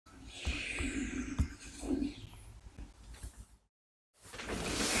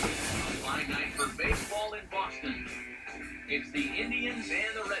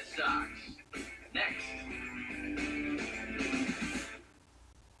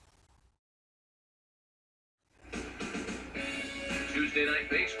Thursday Night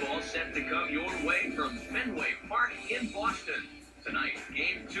Baseball set to come your way from Fenway Park in Boston. Tonight,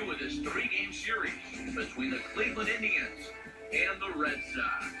 Game 2 of this three-game series between the Cleveland Indians and the Red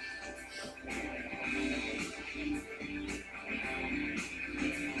Sox.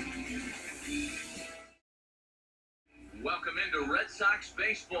 Welcome into Red Sox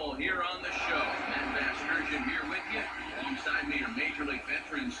baseball here on the show. Matt Vasgersian here with you. Alongside me are Major League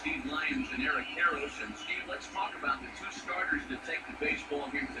veterans Steve Lyons and Eric Karros. And Steve, let's talk about the two starters that take the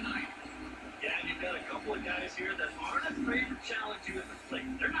baseball here tonight. Yeah, and you've got a couple of guys here that aren't afraid to challenge you at the plate.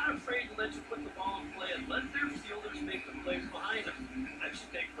 They're not afraid to let you put the ball in play and let their fielders make the plays behind them. That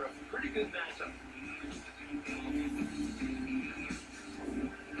should make for a pretty good matchup.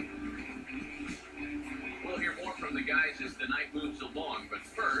 We'll hear more from the guys as the night moves along, but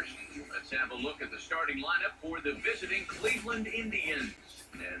first, let's have a look at the starting lineup for the visiting Cleveland Indians.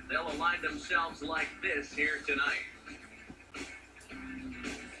 And they'll align themselves like this here tonight.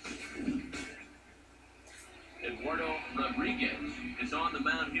 Eduardo Rodriguez is on the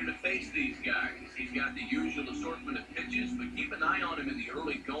mound here to face these guys. He's got the usual assortment of pitches, but keep an eye on him in the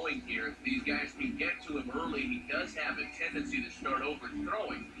early going here. If these guys can get to him early, he does have a tendency to start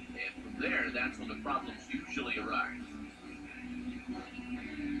overthrowing. And from there, that's when the problems usually arise.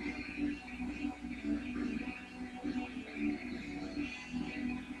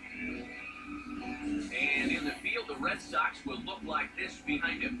 And in the field, the Red Sox will look like this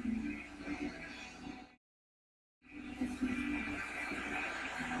behind him.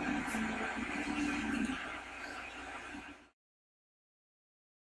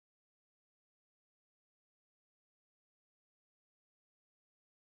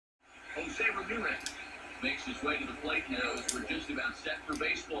 Jose Ramirez makes his way to the plate now as we're just about set for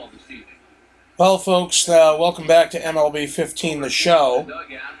baseball this evening. Well, folks, welcome back to MLB 15, the show.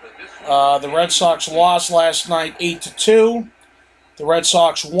 The Red Sox lost last night 8-2. The Red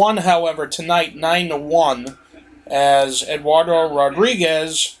Sox won, however, tonight 9-1, as Eduardo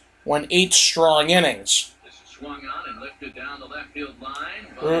Rodriguez went 8 strong innings. This is swung on and lifted down the left field line.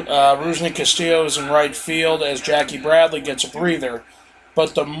 Rusney Castillo is in right field as Jackie Bradley gets a breather.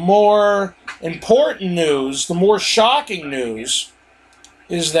 But the more important news, the more shocking news,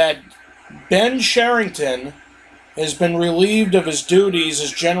 is that Ben Cherington has been relieved of his duties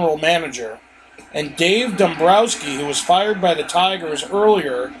as general manager. And Dave Dombrowski, who was fired by the Tigers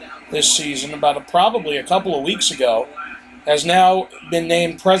earlier this season, probably a couple of weeks ago, has now been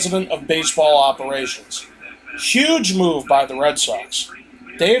named president of baseball operations. Huge move by the Red Sox.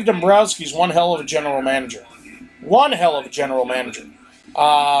 Dave Dombrowski's one hell of a general manager. One hell of a general manager.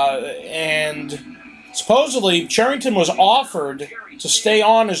 And supposedly Cherington was offered to stay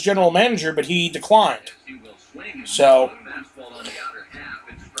on as general manager, but he declined. So,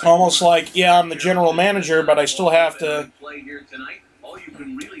 almost like, yeah, I'm the general manager, but I still have to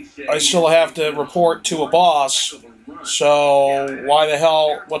report to a boss. So, why the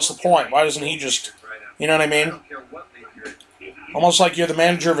hell, what's the point? Why doesn't he just, you know what I mean? Almost like you're the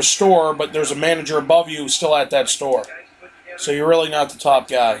manager of a store, but there's a manager above you still at that store. So you're really not the top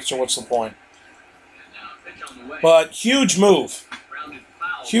guy, so what's the point? But huge move.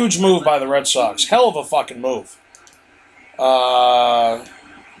 Huge move by the Red Sox. Hell of a fucking move.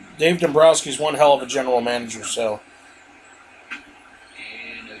 Dave Dombrowski's one hell of a general manager, so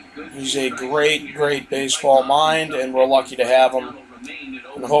he's a great, great baseball mind, and we're lucky to have him.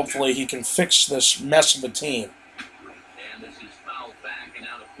 And hopefully he can fix this mess of a team.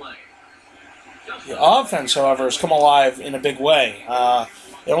 The offense, however, has come alive in a big way.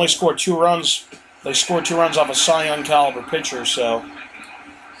 They only scored 2 runs. They scored 2 runs off a Cy Young caliber pitcher, so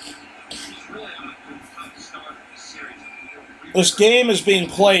this game is being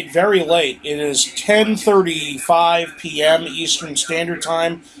played very late. It is 10:35 p.m. Eastern Standard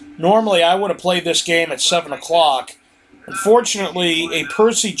Time. Normally, I would have played this game at 7 o'clock. Unfortunately, a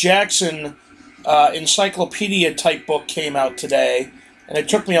Percy Jackson encyclopedia-type book came out today, and it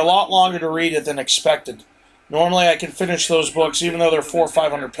took me a lot longer to read it than expected. Normally, I can finish those books, even though they're 400 or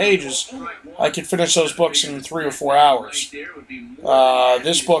 500 pages, I could finish those books in 3 or 4 hours.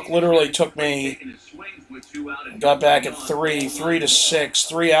 This book literally took me, got back at 3 to 6,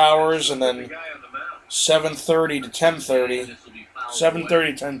 3 hours, and then 7:30 to 10:30,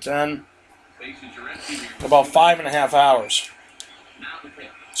 7:30 to 10:10, about 5.5 hours.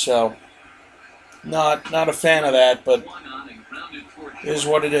 So, not a fan of that, but it is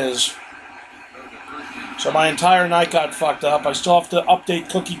what it is. So my entire night got fucked up. I still have to update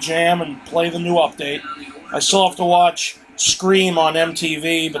Cookie Jam and play the new update. I still have to watch Scream on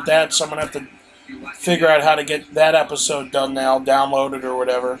MTV, but I'm going to have to figure out how to get that episode done now, downloaded or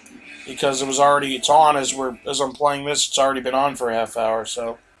whatever. because it's on as I'm playing this. It's already been on for a half hour,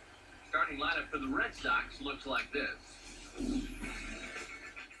 so. Starting lineup for the Red Sox looks like this.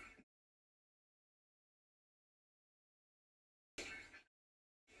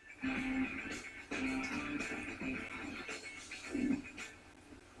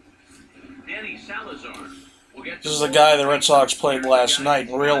 Danny Salazar. This is the guy the Red Sox played last night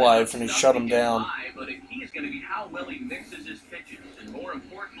in real life, and he shut him down. But the key is going to be how well he mixes his pitches, and more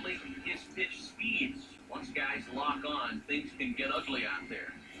importantly, his pitch speeds. Once guys lock on, things can get ugly out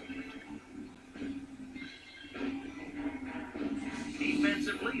there.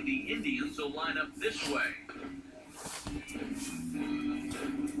 Defensively, the Indians will line up this way.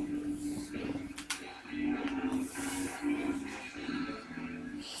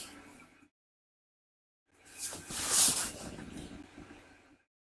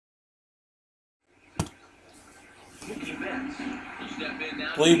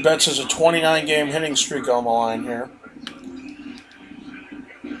 I believe Betts has a 29-game hitting streak on the line here.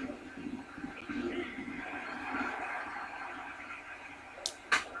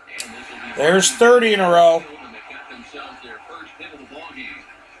 There's 30 in a row.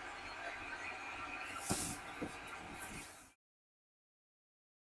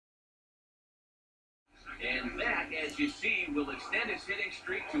 And that, as you see, will extend his hitting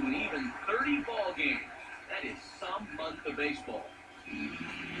streak to an even 30 ball games. That is some month of baseball.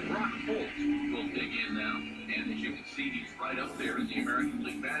 Brock Holt will dig in now. And as you can see, he's right up there in the American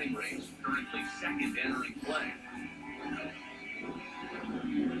League batting race, currently second entering play.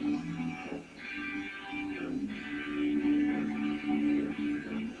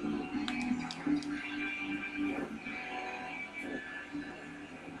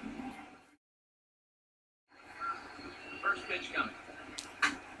 First pitch coming.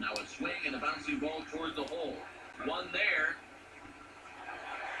 Now a swing and a bouncy ball towards the hole. One there.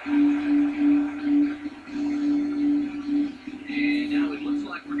 And now it looks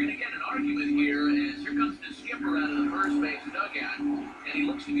like we're going to get an argument here as here comes the skipper out of the first base dugout. And he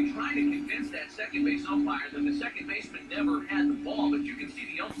looks to be trying to convince that second base umpire that the second baseman never had the ball. But you can see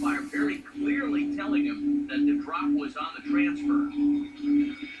the umpire very clearly telling him that the drop was on the transfer.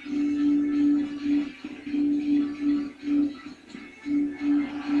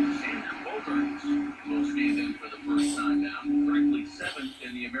 Will stand in for the first time now, currently 7th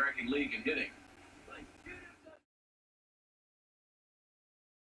in the American League in hitting.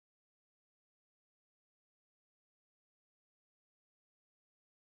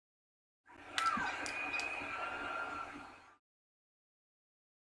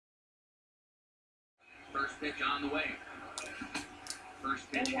 First pitch on the way.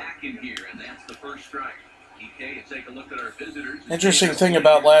 First pitch hack in here, and that's the first strike. Take a look at our visitors. Interesting thing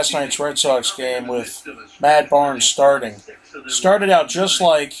about last night's Red Sox game with Matt Barnes started out just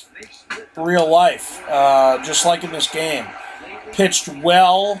like real life, just like in this game. Pitched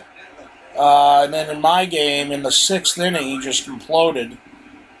well, and then in my game, in the 6th inning, he just imploded.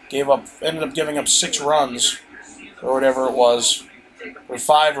 Ended up giving up 6 runs, or whatever it was, or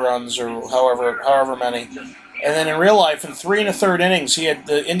 5 runs, or however many. And then in real life, in 3 1/3 innings, he had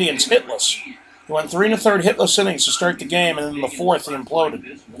the Indians hitless. He went 3 1/3 hitless innings to start the game, and then in the 4th he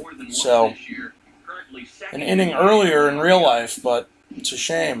imploded. So, an inning earlier in real life, but it's a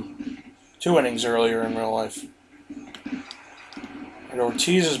shame. 2 innings earlier in real life. And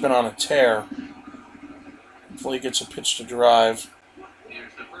Ortiz has been on a tear. Hopefully he gets a pitch to drive.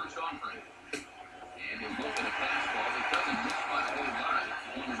 Here's the first offering. And he's looking at fastball that doesn't miss by a whole lot.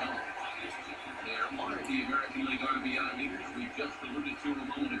 It's 1-0. There are the American League RBI leaders we just alluded to a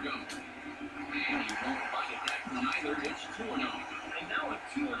moment ago. And he won't bite at that one either. It's 2-0. And now at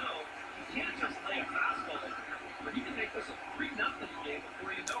 2-0, you can't just lay a fastball, but you can make this a 3-0 game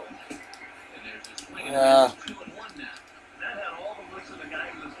before you know it. And there's a swing. Yeah. It's 2-1 now. That had all the looks of a guy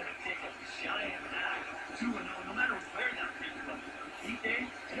who was going to take a giant hack. 2-0, no matter where that came from. He came,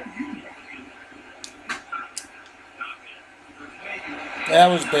 and you came. That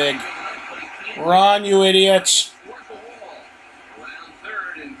was big. Run, you idiots. Around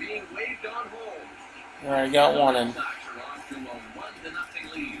third and being waved on home. All right, got one in. Red Sox are off to a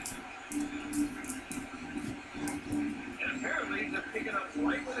 1-0 lead. And apparently they're picking up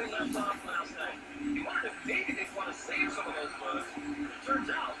right where they left off last night. You wondered if maybe they'd want to save some of those runs. Turns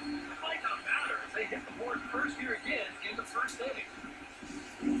out, it might not matter if they hit the board first here again in the first inning.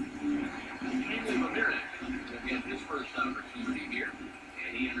 Henry Ramirez will get his first opportunity here,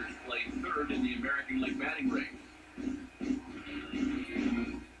 and he enters play 3rd in the American League batting range.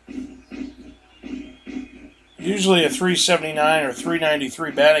 Usually a 379 or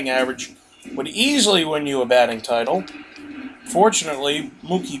 393 batting average would easily win you a batting title. Fortunately,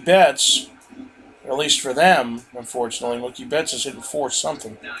 Mookie Betts, or at least for them, unfortunately, Mookie Betts is hitting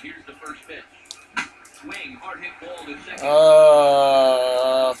 4-something. Now here's the first pitch. Swing, hard hit ball to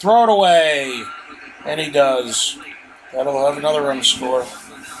second. Throw it away. And he does. That'll have another run score.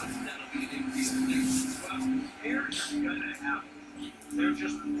 They're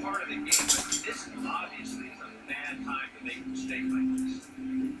just part of the game, but this obviously is a bad time to make a mistake like this.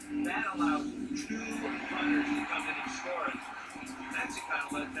 That allows 2 runners to come in and score, and that's the kind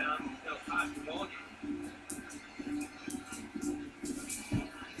of letdown that'll cost the ball game.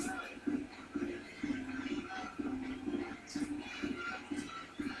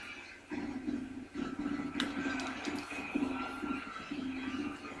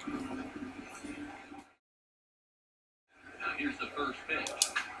 Now here's the first pitch.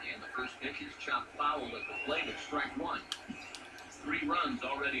 And the first pitch is chopped foul at the plate. It's strike 1. 3 runs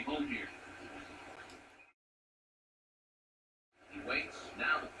already home here. He waits.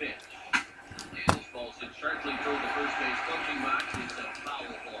 Now the pitch. And this ball sits sharply toward the first base coaching box. It's a foul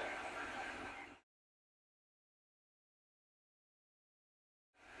ball.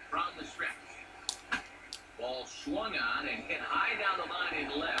 From the stretch. Ball swung on and hit high down the line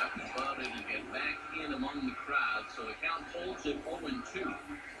in left, but it'll get back in among the crowd, so the count holds at 0-2.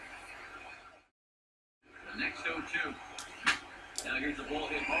 The next 0-2. Now here's the ball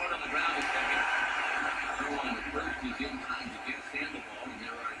hit hard on the ground at second. Throw on the first is in time to get Sandoval, and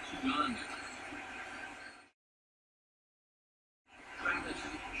there are 2 on there. Travis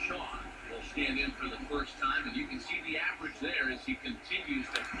Shaw will stand in for the first time, and you can see the average there as he continues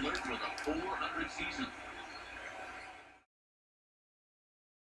to flirt with a 400 season.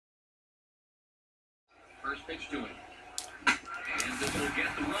 First pitch to him. And this will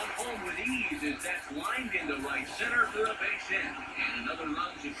get the run home with ease as that's lined into right center for a base hit. And another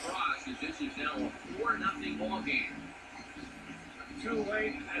runs across as this is now a 4-0 ball game. 2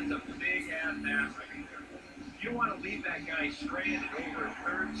 away, that's a big-ass ass right there. You don't want to leave that guy stranded over a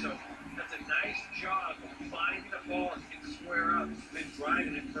third, so that's a nice job of finding the ball and can square up. He's been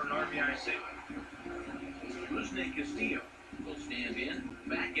driving it for an RBI single. Rusney Castillo will stand in,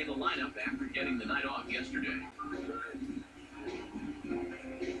 back in the lineup after getting the night off yesterday.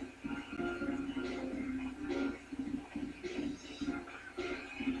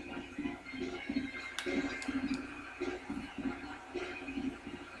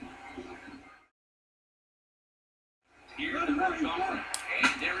 Here's the first offering,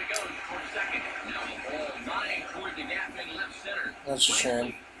 and there he goes towards second. Now the ball lying toward the gap in left center. That's a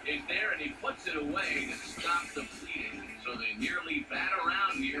shame. Is there, and he puts it away to stop the bleeding. So they nearly bat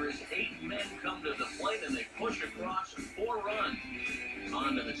around here as 8 men come to the plate and they push across 4 runs.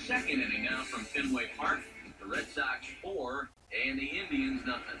 On to the second inning now from Fenway Park. The Red Sox 4 and the Indians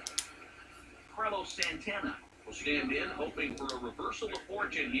nothing. Carlos Santana will stand in, hoping for a reversal of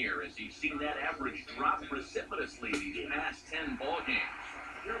fortune here as he's seen that average drop precipitously these past 10 ball games.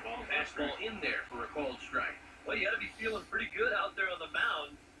 Fastball in there for a called strike. Well, you got to be feeling pretty good out there on the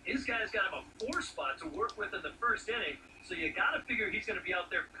mound. His guy's got him a 4 spot to work with in the first inning, so you got to figure he's going to be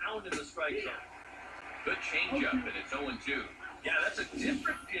out there pounding the strike zone. Good changeup, and it's 0-2. Yeah, that's a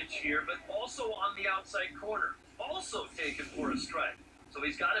different pitch here, but also on the outside corner. Also taken for a strike. So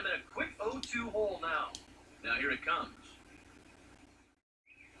he's got him in a quick 0-2 hole now. Now here it comes.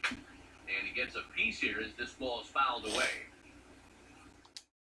 And he gets a piece here as this ball is fouled away.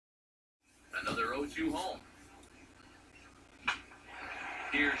 Another 0-2 home.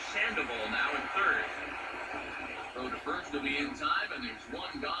 Here's Sandoval now at third. Throw to first will be in time, and there's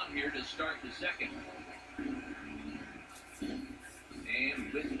 1 gone here to start the second.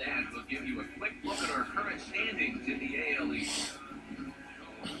 And with that, we'll give you a quick look at our current standings in the AL East.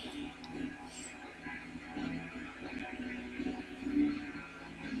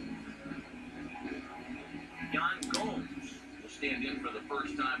 Yan Gomes will stand in for the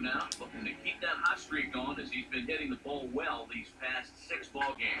first time now, looking to keep that hot streak going as he's been hitting the ball well these past 6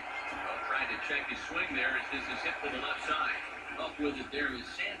 ball games. Trying to check his swing there as this is hit to the left side. Up with it there is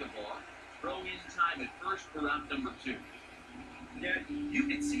Sandoval. Throw in time at first for out number 2. Yeah, you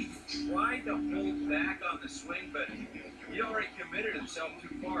can see he tried to hold back on the swing, but he already committed himself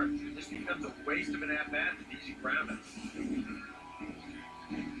too far. It just becomes a waste of an at-bat with easy grabbing.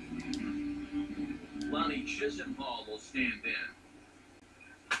 Lonnie Chisenhall will stand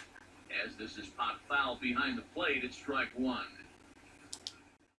in. As this is popped foul behind the plate, it's strike 1.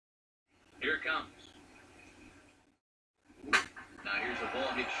 Here it comes. Now here's a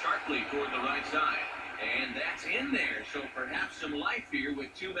ball hit sharply toward the right side. And that's in there, so perhaps some life here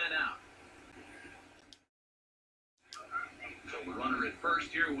with 2 men out. So the runner at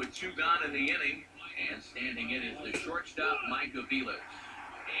first here with 2 gone in the inning. And standing in is the shortstop, Mike Aviles.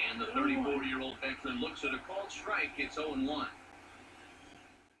 And the 34-year-old veteran looks at a called strike. It's 0-1.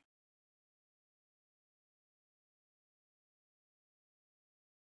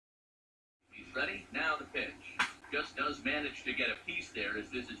 He's ready. Now the pitch. Just does manage to get a piece there as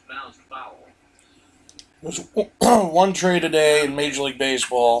this is bounced foul. There's one trade today in Major League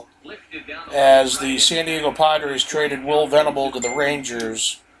Baseball as the San Diego Padres traded Will Venable to the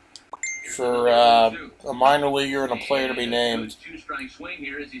Rangers for a minor leaguer and a player to be named. Two-strike swing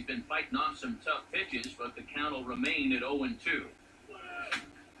here as he's been fighting off some tough pitches, but the count will remain at 0-2.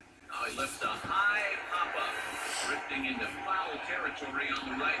 Now he lifts a high pop-up, drifting into foul territory on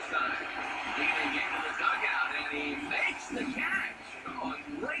the right side. Leading into the dugout, and he makes the catch. Oh, a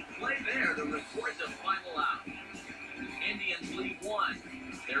great play there to record the final out. Indians lead 1.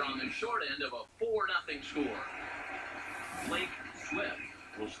 They're on the short end of a 4-0 score. Blake Swift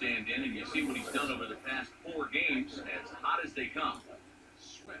will stand in, and you see what he's done over the past 4 games, as hot as they come.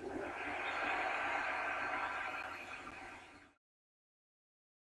 Swift.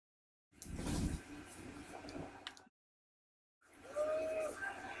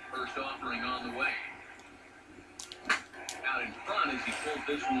 First offering on the way. Out in front as he pulled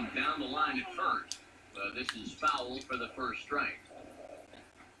this one down the line at first. This is foul for the first strike.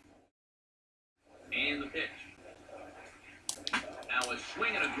 And the pitch. Now a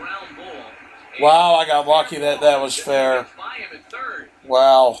swing and a ground ball. Wow, I got lucky that was fair.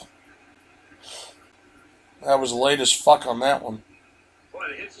 Wow. That was late as fuck on that one. Boy,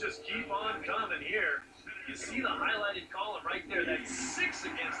 the hits just keep on coming here. You see the highlighted column right there. That's 6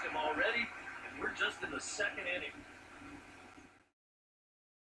 against him already, and we're just in the 2nd inning.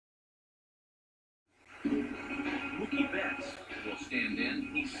 Mookie Betts will stand in.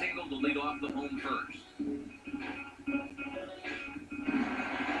 He singled to lead off the home first.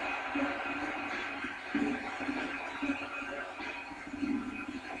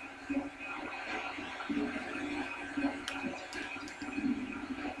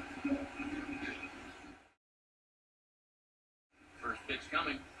 First pitch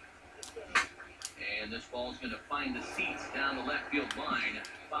coming. And this ball's going to find the seats down the left field line.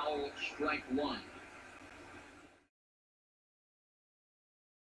 Foul, strike 1.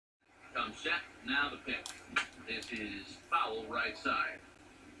 Comes set, now the pitch. This is foul right side.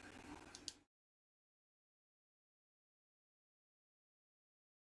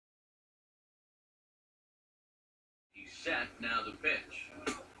 He's set, now the pitch.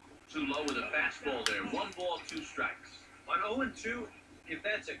 Too low with a fastball there. 1 ball, 2 strikes. On 0-2, if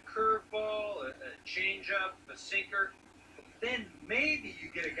that's a curveball, a changeup, a sinker, then maybe you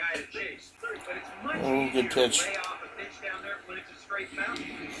get a guy to chase. But it's much easier to lay off a pitch down there when it's a straight foul.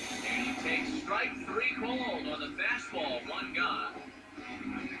 And he takes strike 3 called on the fastball. 1 gone.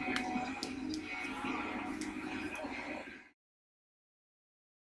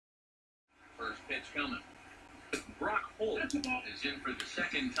 First pitch coming. Brock Holt is in for the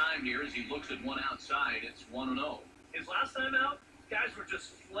 2nd time here as he looks at one outside. It's 1-0. His last time out, guys were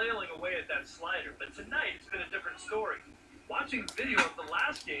just flailing away at that slider. But tonight, it's been a different story. Watching video of the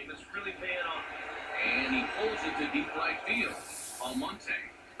last game is really paying off. And he pulls it to deep right field. Almonte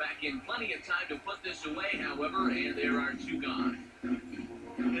back in plenty of time to put this away, however, and there are 2 gone.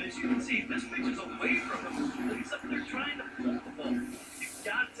 And as you can see, this pitch is away from him. But he's up there trying to pull the ball. You've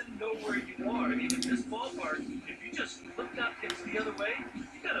got to know where you are. I mean, in this ballpark, if you just flip that pitch the other way, you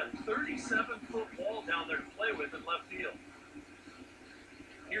got a 37-foot ball down there to play with in left field.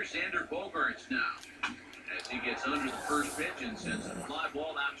 Here's Xander Bogaerts now, as he gets under the first pitch and sends a fly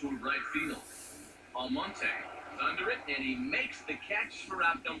ball out to right field. Almonte under it, and he makes the catch for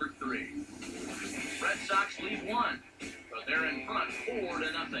out number 3. Red Sox lead 1, but they're in front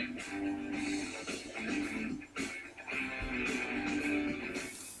 4-0.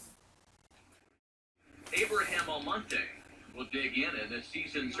 Abraham Almonte will dig in, and this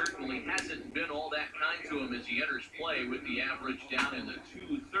season certainly hasn't been all that kind to him as he enters play with the average down in the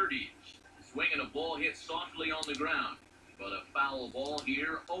 230s. Swinging a ball hit softly on the ground, but a foul ball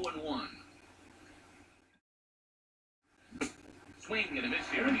here, 0-1. Swing and a miss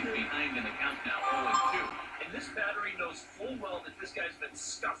here, and he's behind in the count now, 0-2. And this battery knows full well that this guy's been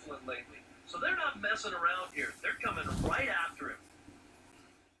scuffling lately. So they're not messing around here. They're coming right after him.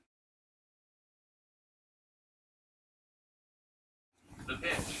 The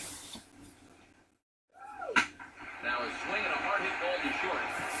pitch. Now a swing and a hard hit ball to short.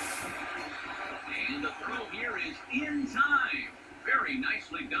 And the throw here is in time. Very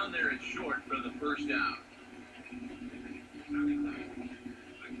nicely done there at short for the first out.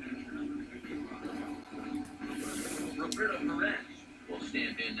 Roberto Perez will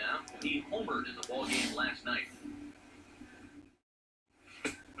stand in now. He homered in the ballgame last night.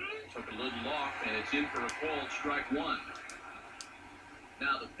 Took a little off, and it's in for a called strike one.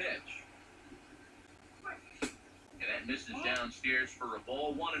 Now the pitch. And that misses downstairs for a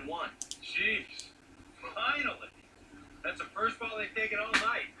ball, 1-1. Jeez. Finally. That's the first ball they've taken all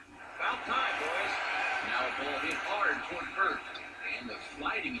night. About time, boys. Now a ball hit hard toward first. And the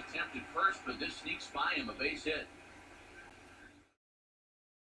sliding attempt at first, but this sneaks by him, a base hit.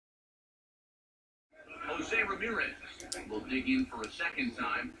 Jose Ramirez will dig in for a second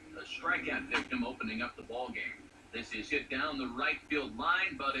time. A strikeout victim opening up the ball game. This is hit down the right field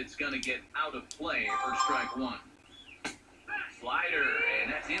line, but it's going to get out of play for strike one. Slider,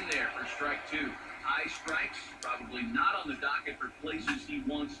 and that's in there for strike two. High strikes, probably not on the docket for places he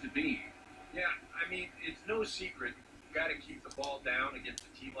wants to be. Yeah, I mean, it's no secret. You got to keep the ball down against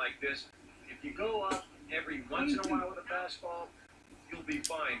a team like this. If you go up every once in a while with a fastball, you'll be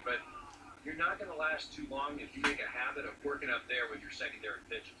fine. But you're not going to last too long if you make a habit of working up there with your secondary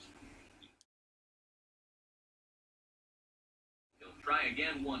pitches. He'll try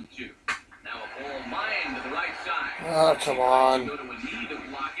again, 1-2. Now a ball lined to the right side. Oh, come on. Go to a knee to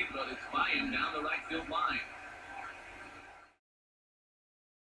block it, but it's by him down the right field line.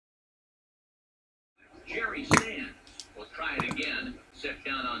 Jerry Sands will try it again. Set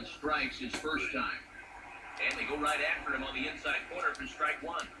down on strikes his first time. And they go right after him on the inside corner for strike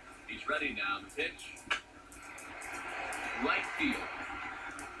one. He's ready now. The pitch. Right field.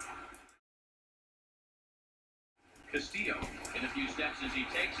 Castillo in a few steps as he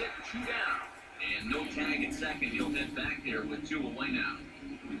takes it. 2 down. And no tag at second. He'll head back there with 2 away now.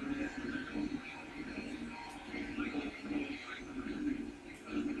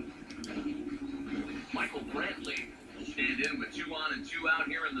 Michael Brantley will stand in with 2 on and 2 out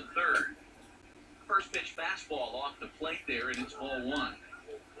here in the third. First pitch fastball off the plate there, and it's ball 1.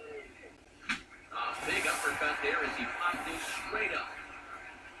 A big uppercut there as he popped it straight up.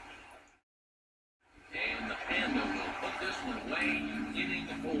 And the Panda will put this one away, inning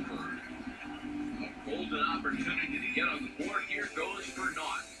over. A golden opportunity to get on the board here goes for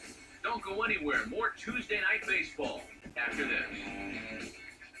naught. Don't go anywhere. More Tuesday Night Baseball after this.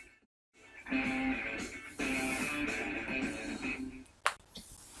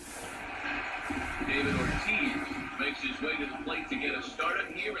 David Ortiz makes his way to the plate to get us started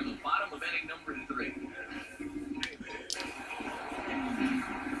here in the bottom of inning number 3.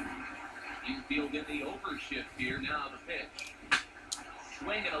 Infield in the overshift here. Now the pitch.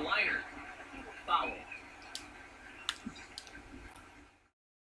 Swing and a liner. Foul.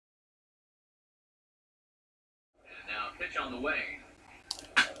 And now a pitch on the way.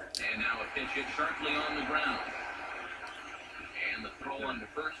 And now a pitch hit sharply on the ground. And the throw on to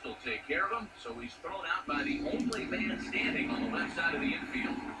first will take care of him. So he's thrown out by the only man standing on the left side of the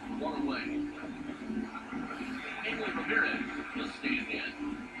infield. 1 away. Angel Ramirez will stand in.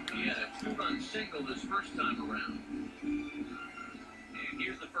 He had a 2-run single this first time around. And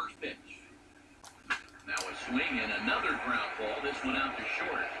here's the first pitch. Now a swing and another ground ball. This one out to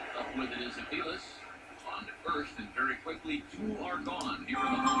short. Up with it is Aviles. On to first, and very quickly 2 are gone here in the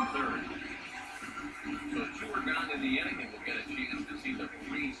home third. So 2 are gone in the inning, and we'll get a chance to see the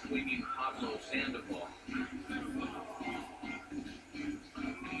free-swinging Pablo Sandoval.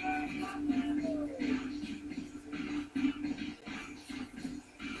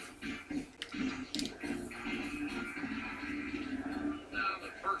 Now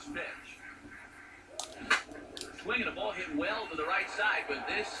the first pitch. Swing and a ball hit well to the right side, but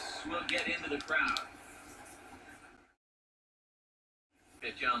this will get into the crowd.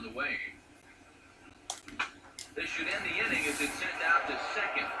 Pitch on the way. This should end the inning as it's sent out to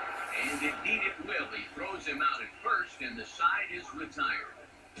second. And indeed it will. He throws him out at first, and the side is retired.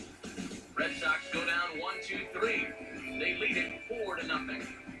 Red Sox go down 1-2-3. They lead it 4-0.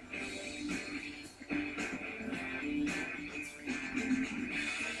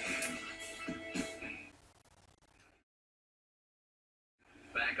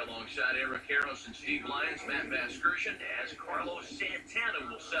 Back alongside Eric Harris and Steve Lyons, Matt Vasgersian, as Carlos Santana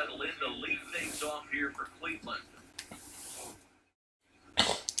will settle in to lead things off here for Cleveland.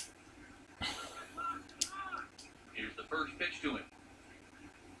 Here's the first pitch to him.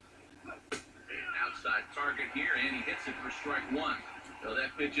 Outside target here, and he hits it for strike 1. Well,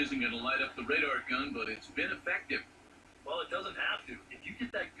 that pitch isn't going to light up the radar gun, but it's been effective. Well, it doesn't have to. If you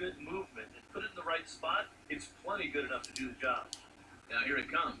get that good movement and put it in the right spot, it's plenty good enough to do the job. Now here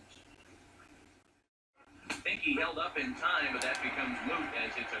it comes. I think he held up in time, but that becomes moot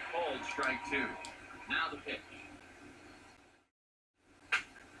as it's a called strike 2. Now the pitch.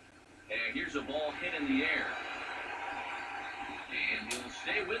 And here's a ball hit in the air. And he'll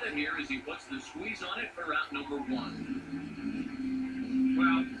stay with it here as he puts the squeeze on it for out number 1.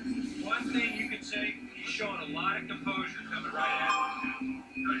 Well, one thing you can say, he's showing a lot of composure coming right at him.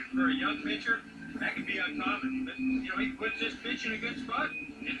 For a young pitcher, that could be uncommon. But, he puts this pitch in a good spot,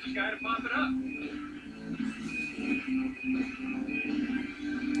 gets this guy to pop it up.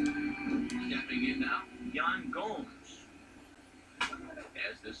 Stepping in now, Jan Gomes.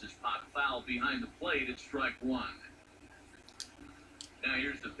 As this is popped foul behind the plate, it's strike 1. Now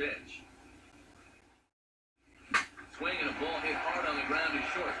here's the pitch. Swing and a ball hit hard on the ground is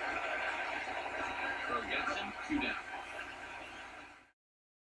short. Throw gets him, 2 down.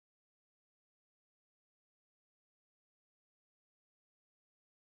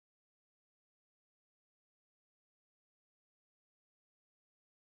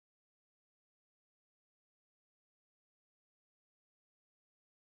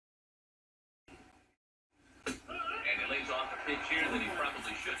 Pitch here that he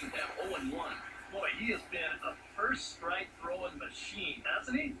probably shouldn't have. 0-1. Boy, he has been a first strike throwing machine,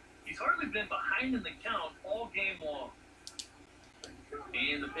 hasn't he? He's hardly been behind in the count all game long.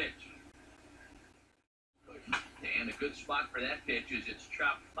 And the pitch. And a good spot for that pitch is it's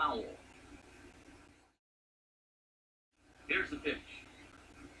chopped foul. Here's the pitch.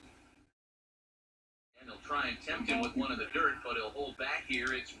 And he'll try and tempt him with one of the dirt, but he'll hold back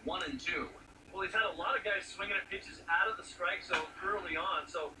here. It's 1-2. Well, he's had a lot of guys swinging at pitches out of the strike zone early on,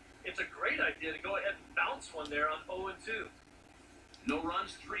 so it's a great idea to go ahead and bounce one there on 0-2. No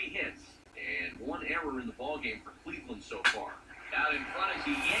runs, 3 hits, and 1 error in the ballgame for Cleveland so far. Out in front as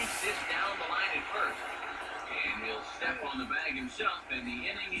he yanks this down the line at first. And he'll step on the bag himself, and the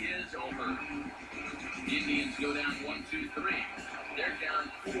inning is over. The Indians go down 1-2-3. They're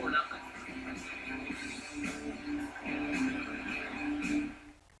down 4-0.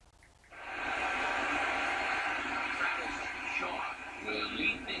 Will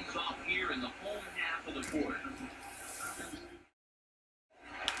lead things off here in the home half of the 4th.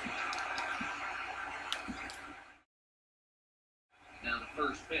 Now the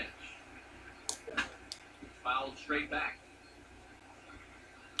first pitch. Fouled straight back.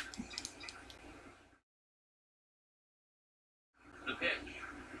 The pitch.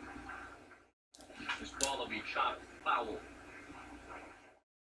 This ball will be chopped foul.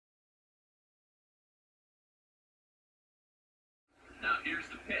 Now here's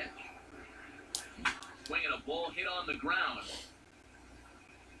the pitch. Swinging a ball hit on the ground.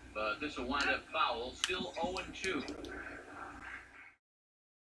 But this will wind up foul. Still 0-2.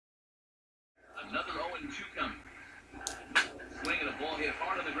 Another 0-2 coming. Swinging a ball hit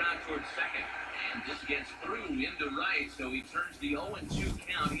hard on the ground towards second. And this gets through into right, so he turns the 0-2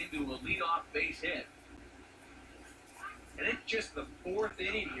 count into a leadoff base hit. And it's just the 4th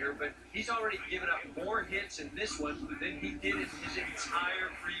inning here, but he's already given up more hits in this one than he did in his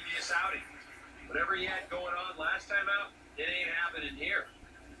entire previous outing. Whatever he had going on last time out, it ain't happening here.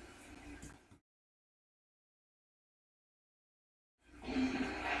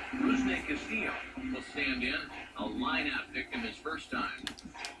 Rusney Castillo will stand in. A line-out victim his first time.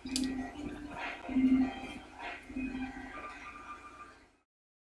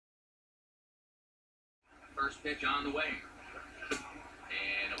 First pitch on the way.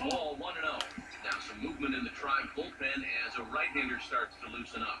 And a ball 1-0. Now some movement in the Tribe bullpen as a right-hander starts to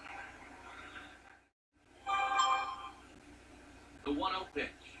loosen up. The 1-0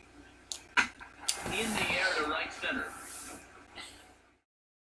 pitch. In the air to right center.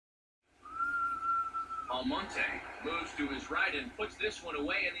 Almonte moves to his right and puts this one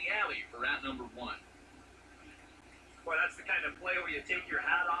away in the alley for out number 1. Boy, that's the kind of play where you take your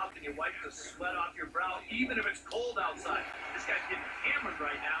hat off and you wipe the sweat off your brow, even if it's cold outside. This guy's getting hammered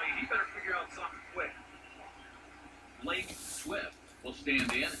right now. He better figure out something quick. Blake Swift will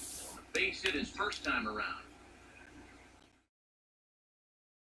stand in. Base hit his first time around.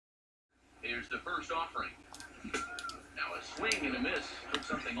 Here's the first offering. Now a swing and a miss. Took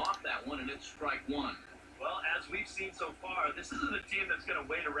something off that one, and it's strike 1. Well, as we've seen so far, this isn't a team that's going to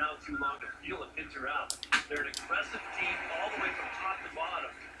wait around too long to feel a pitcher out. They're an aggressive team all the way from top to bottom.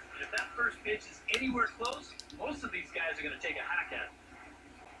 And if that first pitch is anywhere close, most of these guys are going to take a hack at it.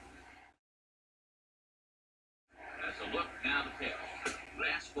 That's a look, now the pitch.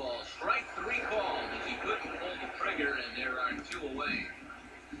 Fastball, strike 3 called as he couldn't pull the trigger, and there are 2 away.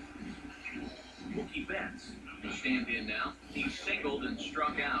 Mookie Betts will stand in now. He singled and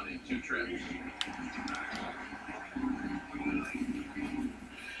struck out in 2 trips.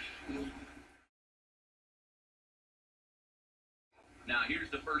 Now here's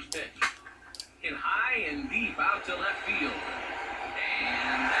the first pitch. Hit high and deep out to left field.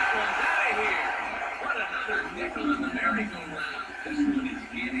 And that one's out of here. What another nickel in the merry-go-round. This one is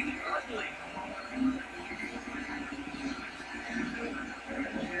getting ugly.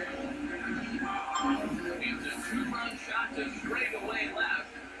 It's a two-run shot to straightaway left.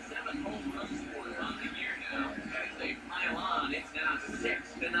 7 home run scores on the year now. As they pile on, it's now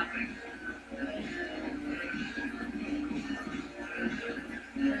 6-0.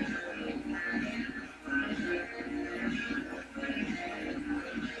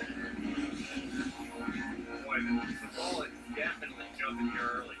 Boy, the ball is definitely jumping here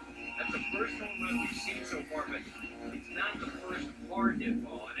early. That's the first home run we've seen so far, but it's not the first hard hit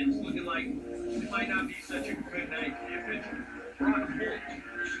ball, and it's looking like it might not be such a good night for the pitcher. Brock Holt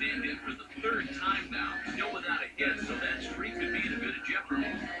will stand in for the 3rd time now, still without a hit, so that streak could be in a bit of jeopardy.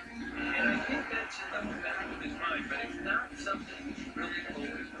 And I think that's in the back of his mind, but it's not something he's really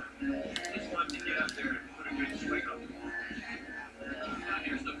focused on. He just wants to get up there and put a good swing on the ball. Now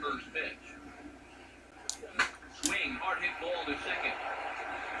here's the first pitch. Swing, hard hit ball to second.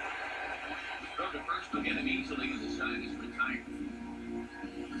 Throw to first will get him easily, and the side is retired.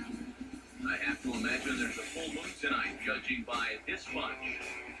 I have to imagine there's a full moon tonight, judging by this bunch.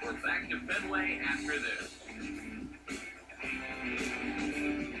 We're back to Fenway after this.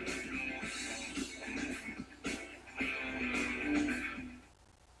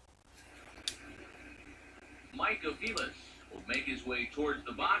 Mike Aviles will make his way towards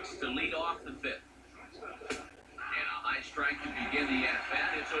the box to lead off the 5th. And a high strike to begin the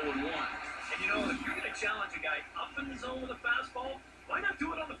at-bat. It's 0-1. And you know, if you're going to challenge a guy up in the zone with a fastball, why not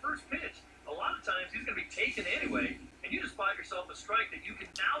do it on the first pitch? A lot of times he's going to be taken anyway, and you just buy yourself a strike that you can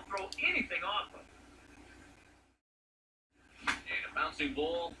now throw anything off of. And a bouncing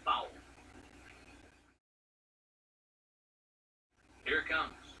ball, foul. Here it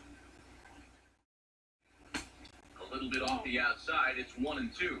comes. A little bit off the outside. It's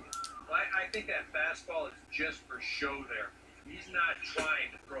 1-2. I think that fastball is just for show there. He's not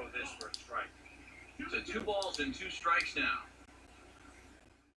trying to throw this for a strike. So 2 balls and 2 strikes now.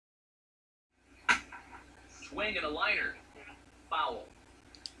 Swing and a liner. Foul.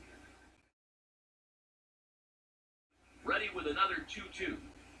 Ready with another 2-2.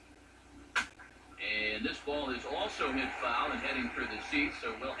 And this ball is also hit foul and heading for the seats,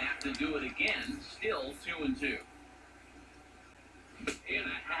 so we'll have to do it again. Still 2-2. And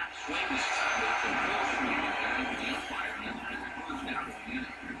a half swing this time, but it's a full swing and the umpire has to get the first out of the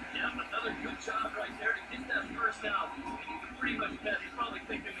inning. Yeah, another good job right there to get that first out. And you can pretty much bet he's probably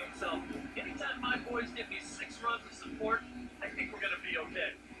thinking to himself, anytime my boys give me 6 runs of support, I think we're going to be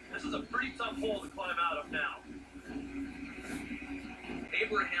okay. This is a pretty tough hole to climb out of now.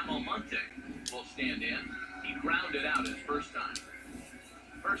 Abraham Almonte will stand in. He grounded out his first time.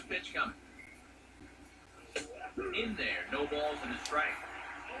 First pitch coming. In there, no balls and a strike.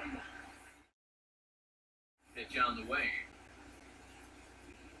 Pitch on the way.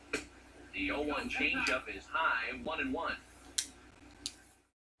 The 0-1 changeup is high, 1-1. And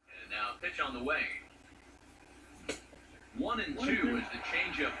now pitch on the way. 1-2 as the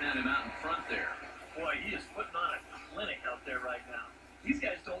changeup had him out in front there. Boy, he is putting on a clinic out there right now. These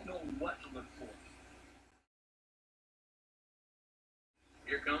guys don't know what to look for.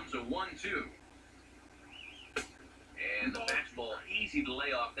 Here comes a 1-2. And the fastball easy to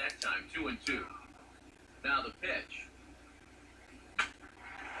lay off that time, 2-2. Now the pitch.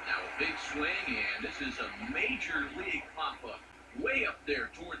 Now a big swing, and this is a major league pop-up. Way up there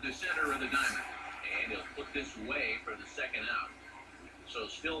toward the center of the diamond. And he'll put this away for the second out. So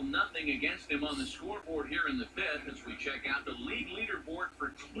still nothing against him on the scoreboard here in the 5th as we check out the league leaderboard for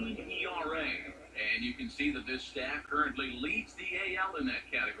team ERA. And you can see that this staff currently leads the AL in that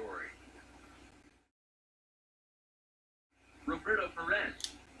category. Roberto Perez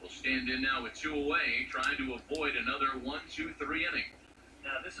will stand in now with 2 away, trying to avoid another 1-2-3 inning.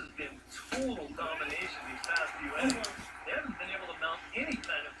 Now, this has been total domination these past few innings. They haven't been able to mount any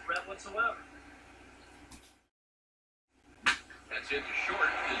kind of threat whatsoever. That's it to short.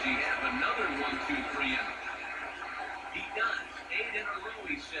 Does he have another 1-2-3 inning? He does. 8 in a row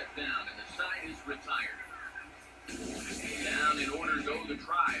he's set down, and the side is retired. Down in order go the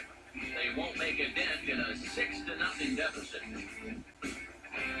Tribe. They won't make a dent in a 6-0 deficit.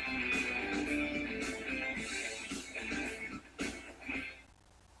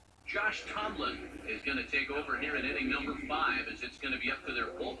 Josh Tomlin is going to take over here in inning number 5 as it's going to be up to their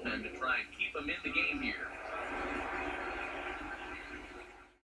bullpen to try and keep them in the game here.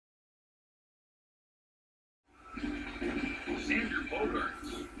 Xander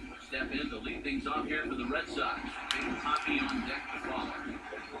Bogaerts will step in to lead things off here for the Red Sox. Big Hoppy on deck to follow.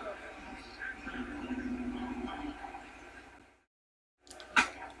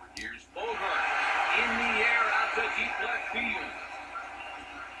 Here's Bogart in the air out to deep left field.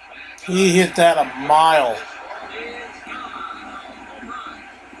 He hit that a mile.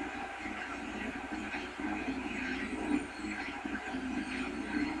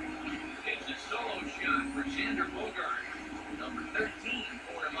 It's a solo shot for Xander Bogart. Number 13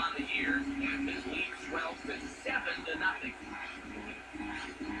 for him on the year, and his lead swells to 7-0.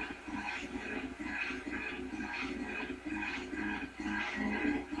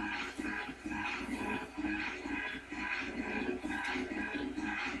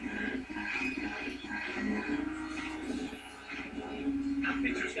 That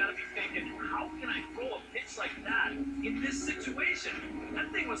pitcher's got to be thinking, how can I throw a pitch like that in this situation?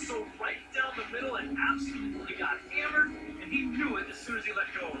 That thing was so right down the middle and absolutely got hammered, and he knew it as soon as he let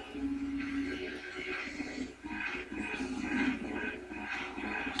go.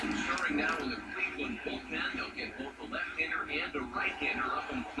 Starting now with a Cleveland bullpen, they'll get both a left-hander and a right-hander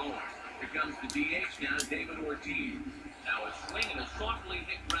up and flowing. Here comes the DH now, David Ortiz. Now a swing and a softly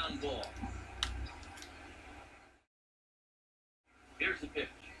hit ground ball. Here's the pitch.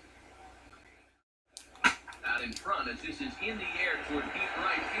 Out in front as this is in the air toward deep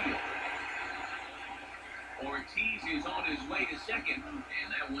right field. Ortiz is on his way to second,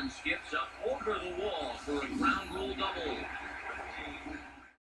 and that one skips up over the wall for a ground rule double.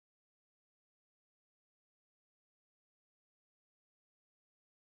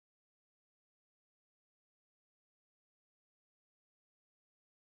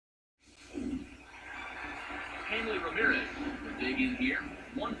 Hanley Ramirez will dig in here.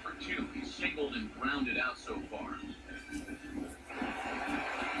 1 for 2. He's singled and grounded out so far.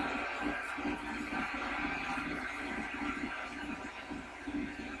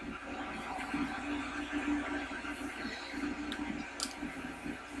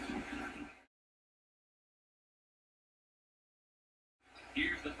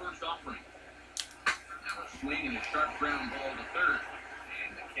 Here's the first offering. Now a swing and a sharp ground ball to third.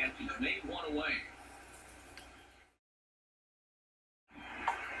 And the catch is made one away.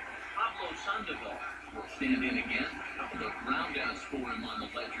 Pablo Sandoval will stand in again. A couple of ground outs for him on the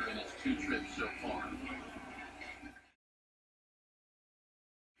ledger in his 2 trips so far.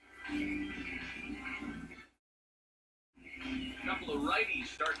 A couple of righties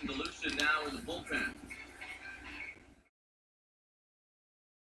starting to loosen now in the bullpen.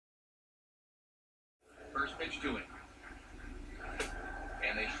 First pitch to him.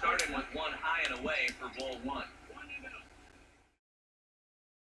 And they start him with one high and away for ball 1.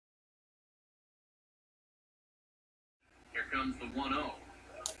 Here comes the 1-0.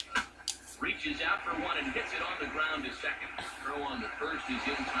 Reaches out for one and hits it on the ground to second. Throw on the first is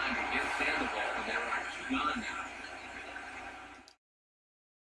in time to get Sandoval, and there are 2 gone now.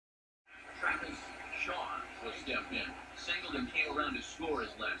 Travis Shaw will step in. Singled and came around to score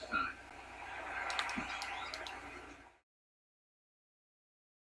his last time.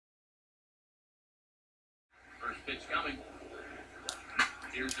 First pitch coming.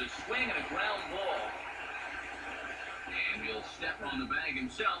 Here's a swing and a ground ball. And he'll step on the bag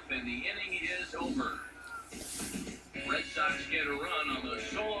himself, and the inning is over. Red Sox get a run on the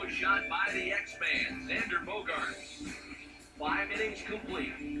solo shot by the X-Man, Xander Bogaerts. 5 innings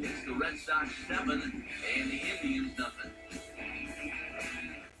complete. It's the Red Sox 7 and the Indians nothing.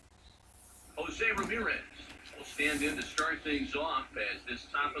 Jose Ramirez will stand in to start things off as this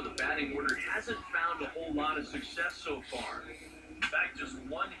top of the batting order hasn't found a whole lot of success so far. In fact, just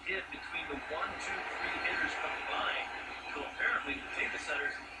 1 hit between the 1, 2, 3 hitters combined. So apparently the table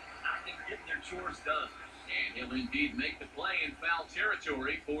setters not been getting their chores done. And he'll indeed make the play in foul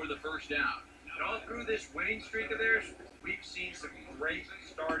territory for the first out. And all through this winning streak of theirs, we've seen some great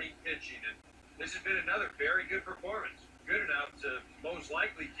starting pitching, and this has been another very good performance. Good enough to most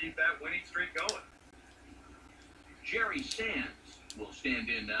likely keep that winning streak going. Jerry Sands will stand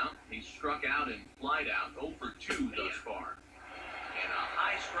in now. He's struck out and flied out 0 for 2 thus far. And a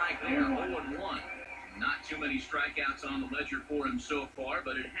high strike there, 0-1. Not too many strikeouts on the ledger for him so far,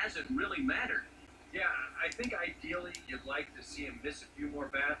 but it hasn't really mattered. Yeah, I think ideally you'd like to see him miss a few more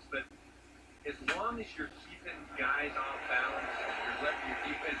bats, but as long as you're keeping guys off balance and you're letting your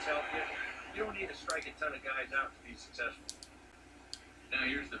defense help you don't need to strike a ton of guys out to be successful. Now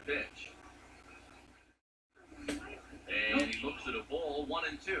here's the pitch. And he looks at a ball,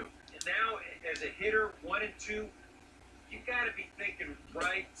 1-2. And now, as a hitter, 1 and 2, you got to be thinking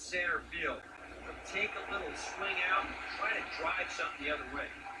right center field. Take a little swing out and try to drive something the other way.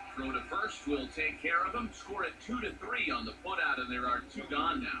 Throw to first will take care of him. Score at 2-3 on the putout, and there are 2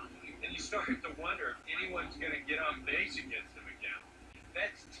 gone now. And you start to wonder if anyone's going to get on base against him again.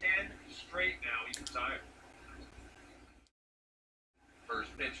 That's 10 straight now. He's retired.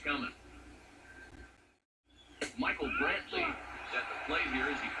 First pitch coming. Michael Brantley At the plate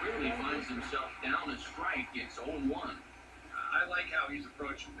here as he clearly finds himself down a strike. It's 0-1. I like how he's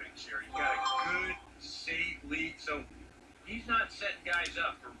approaching things here. He's got a good, safe lead, so he's not setting guys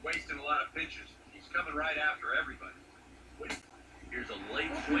up for wasting a lot of pitches. He's coming right after everybody. Here's a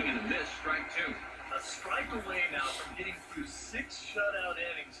late swing and a miss, strike 2. A strike away now from getting through 6 shutout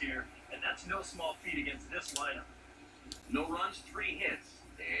innings here, and that's no small feat against this lineup. No runs, 3 hits,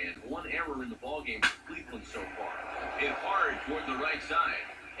 and 1 error in the ballgame for Cleveland so far. Hit hard toward the right side,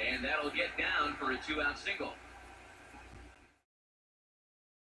 and that'll get down for a 2-out single.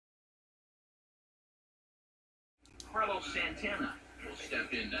 Carlos Santana will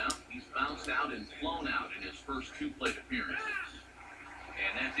step in now. He's bounced out and flown out in his first 2 plate appearances.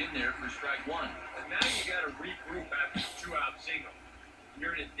 And that's in there for strike 1. And now you got to regroup after the 2-out single.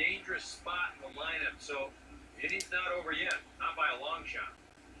 You're in a dangerous spot in the lineup, so inning's not over yet, not by a long shot.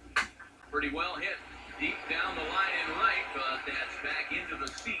 Pretty well hit deep down the line and right, but that's back into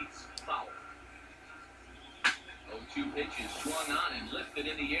the seats. Foul. 0-2 pitch is swung on and lifted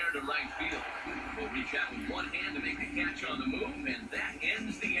in the air to right field. Will reach out with one hand to make the catch on the move, and that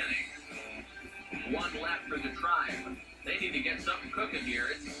ends the inning. 1 left for the Tribe. They need to get something cooking here.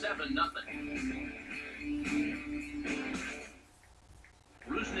 It's 7-0.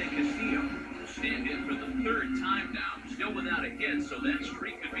 Rusney Castillo will stand in for the 3rd time now. Still without a hit, so that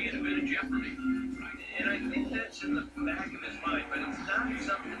streak could be in a bit of jeopardy. And I think that's in the back of his mind, but it's not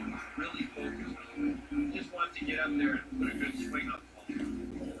something he's really focused on. He just wants to get up there and put a good swing on the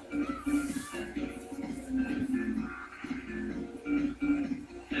ball.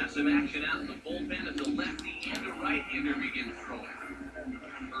 Now some action out in the bullpen as a lefty and a right-hander begin throwing.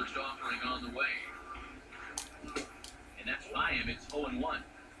 First offering on the way. And that's by him. It's 0-1.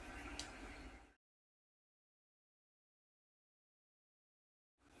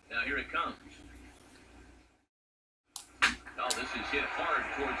 Now here it comes. Oh, this is hit hard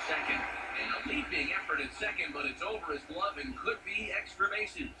towards second. And a leaping effort at second, but it's over his glove and could be extra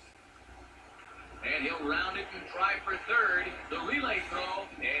bases. And he'll round it and try for third. The relay throw,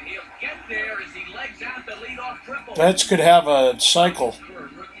 and he'll get there as he legs out the leadoff triple. Betts could have a cycle.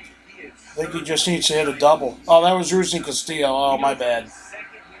 I think he just needs to hit a double. Oh, that was Rusney Castillo. Oh, my bad.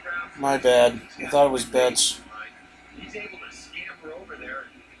 My bad. I thought it was Betts. He's able to scamper over there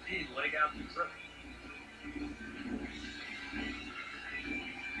and indeed leg out the triple.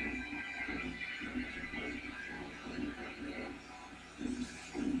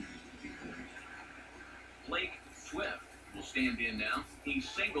 Blake Swift will stand in now. He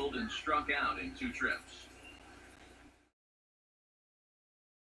singled and struck out in 2 trips.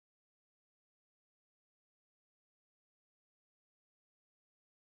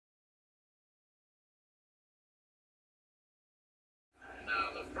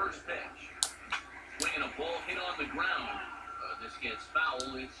 Now the first pitch. Swinging a ball hit on the ground. This gets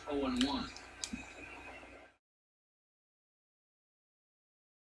foul. It's 0-1.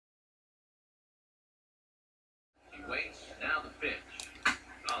 Waits, now the pitch.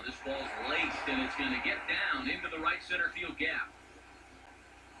 Oh, this ball's laced, and it's going to get down into the right center field gap.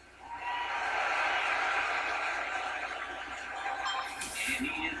 And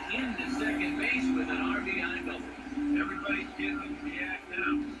he is into second base with an RBI double. Everybody's getting the act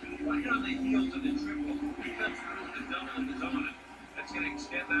now. Right on the heels of the triple, he comes through with the double of his own. That's going to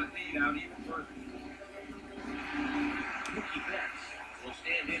extend that lead out even further. Mookie Betts will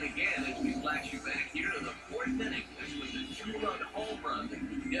stand in again as we flash you back here to the 4th inning. This was a 2-run home run.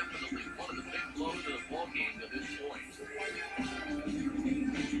 Definitely one of the big blows of the ballgame to this point.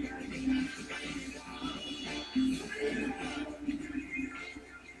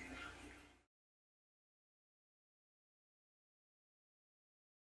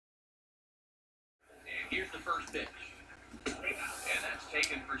 And here's the first pitch. And that's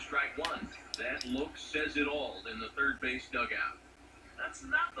taken for strike 1. That look says it all in the third base dugout. That's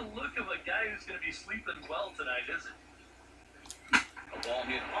not the look of a guy who's going to be sleeping well tonight, is it? A ball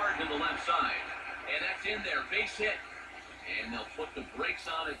hit hard to the left side. And that's in there, base hit. And they'll put the brakes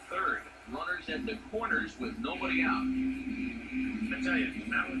on at third. Runners at the corners with nobody out. I tell you,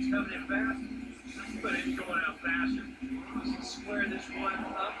 that one's coming in fast, but it's going out faster. Does he square this one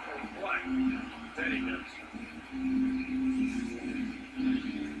up or what? Then he does.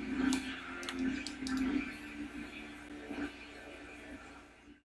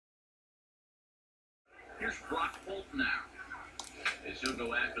 Here's Brock Holt now. As he'll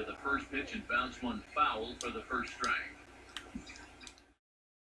go after the first pitch and bounce one foul for the first strike.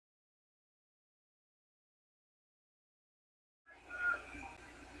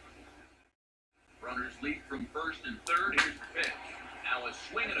 Runners leap from first and third. Here's the pitch. Now a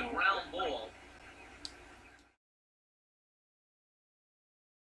swing and a ground ball.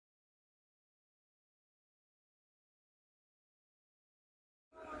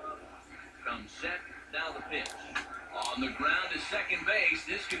 comes set. Now the pitch. On the ground to second base.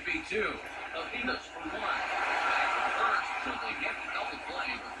 This could be two. Avilas for one. First, so they get the double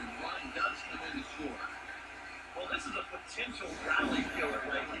play, but the run does come in to score. Well, this is a potential rally killer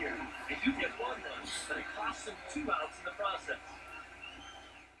right here. If you get one run, then it costs them 2 outs in the process.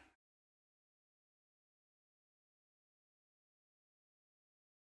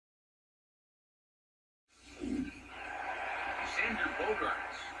 Xander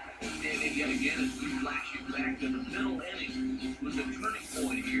Bogaerts did it yet again as we flash you back to the middle inning. This was a turning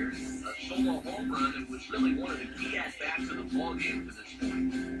point here. A solo home run that was really one of the key at-bats of the ballgame to this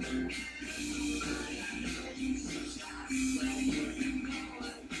point.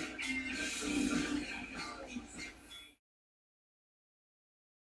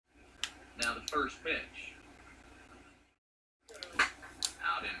 Now the first pitch.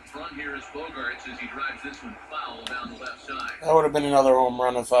 Out in front here is Bogaerts as he drives this one foul down the left side. That would have been another home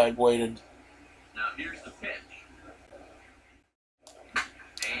run if I had waited. Now here's the pitch.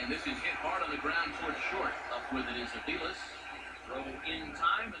 And this is hit hard on the ground towards short. Up with it is Avilas. Throw in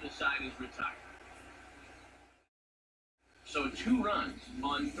time and the side is retired. So 2 runs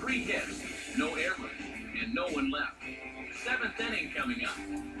on 3 hits, no errors, and no one left. 7th inning coming up.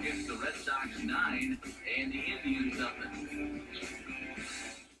 It's the Red Sox 9 and the Indians nothing.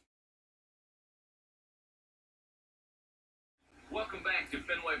 Welcome back to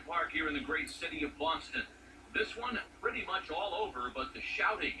Fenway Park here in the great city of Boston. This one pretty much all over, but the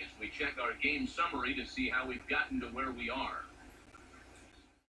shouting as we check our game summary to see how we've gotten to where we are.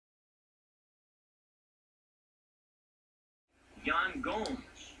 Yan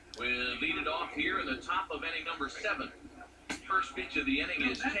Gomes will lead it off here at the top of inning number 7. First pitch of the inning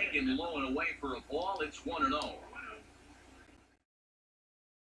is taken low and away for a ball. It's 1-0.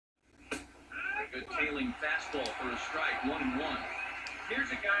 A good tailing fastball for a strike, 1-1.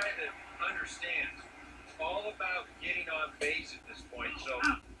 Here's a guy that understands. It's all about getting on base at this point. So,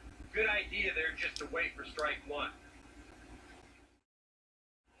 good idea there just to wait for strike 1.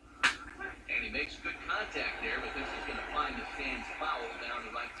 And he makes good contact there, but this is going to find the stands foul down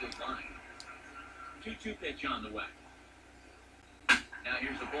the right field line. 2-2 pitch on the way. Now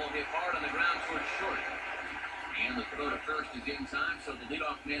here's the ball hit hard on the ground towards short. And the throw to first is in time, so the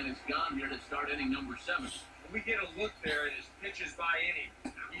leadoff man is gone here to start inning number 7. We get a look there at his pitches by inning.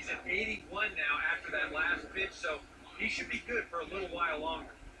 He's at 81 now after that last pitch, so he should be good for a little while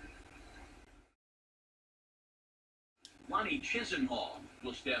longer. Lonnie Chisenhall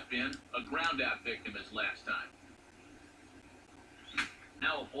will step in, a ground-out victim as last time.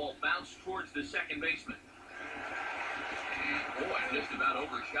 Now a ball bounced towards the second baseman. And boy, just about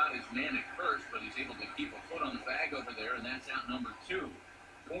overshot his man at first, but he's able to keep a foot on the bag over there, and that's out number 2.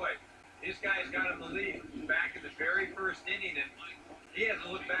 Boy, this guy's got him the lead back in the very first inning, and he hasn't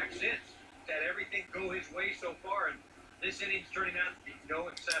looked back since. He's had everything go his way so far, and this inning's turning out to be no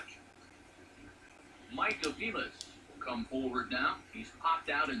exception. Mike Avilas will come forward now. He's popped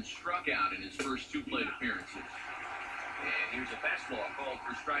out and struck out in his first 2 plate appearances. And here's a fastball called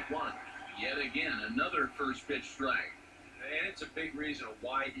for strike 1. Yet again, another first pitch strike. And it's a big reason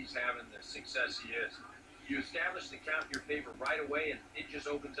why he's having the success he is. You establish the count in your favor right away, and it just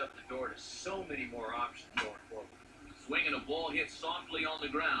opens up the door to so many more options going forward. Swinging a ball hit softly on the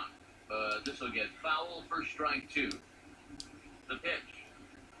ground. This will get foul for strike 2. The pitch.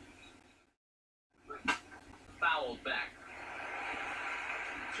 Fouled back.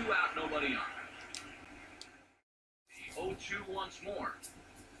 2 out, nobody on. The 0-2 once more.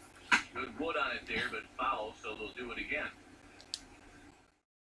 Good wood on it there, but foul, so they'll do it again.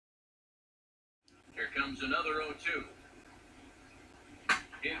 Here comes another 0-2.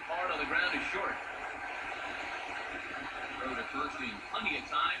 Hit hard on the ground is short. Throw to first in plenty of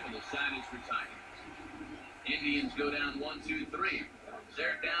time, and the side is retired. Indians go down 1-2-3.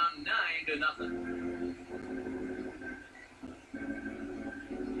 They're down 9-0.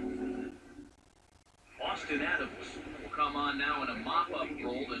 Austin Adams will come on now in a mop-up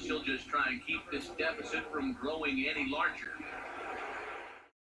role as he'll just try and keep this deficit from growing any larger.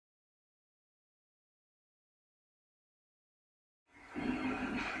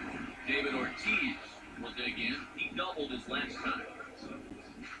 David Ortiz will dig in. He doubled his last time.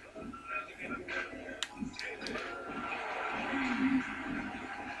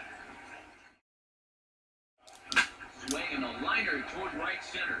 Swinging a liner toward right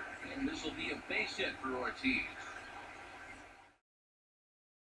center. And this will be a base hit for Ortiz.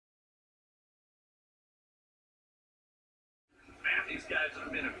 Man, these guys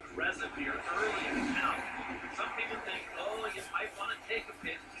have been aggressive here early in the count. Some people think, oh, you might want to take a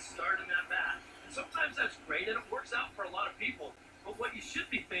pitch to start in that bat. And sometimes that's great, and it works out for a lot of people. But what you should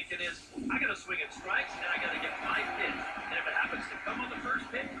be thinking is, I got to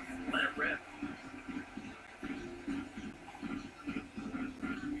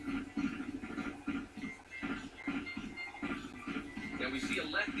see a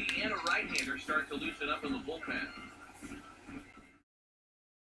lefty and a right-hander start to loosen up in the bullpen.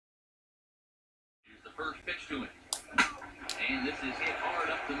 Here's the first pitch to him. And this is hit hard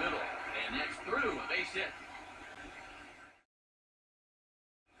up the middle. And that's through. A base hit.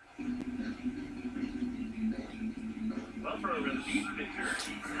 Well, for a relief pitcher,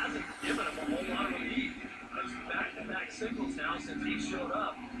 he hasn't given him a whole lot of relief. It's back-to-back singles now since he showed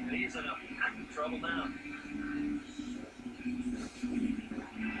up, and he's in a pack of trouble now.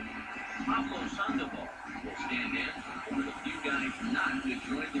 Pablo Sandoval will stand in, one of the few guys not to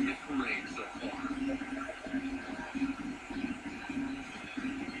join the hit parade so far.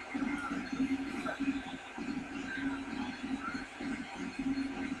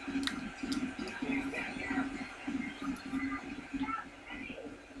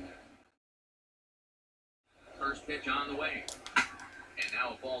 First pitch on the way. And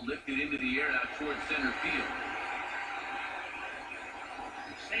now a ball lifted into the air out towards center field.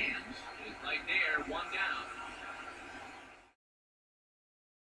 Sands is right there, one down.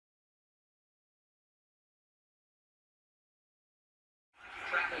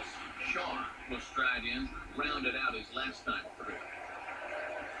 Travis Shaw will stride in, rounded out his last time through.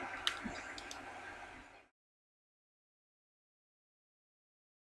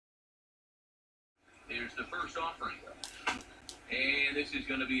 Here's the first offering. And this is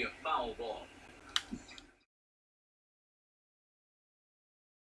going to be a foul ball.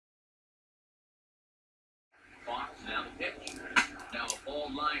 Fox now the pitch. Now a ball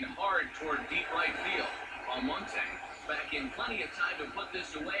lined hard toward deep right field. Almonte back in plenty of time to put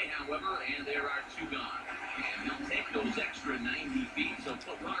this away, however, and there are two gone. And he'll take those extra 90 feet, so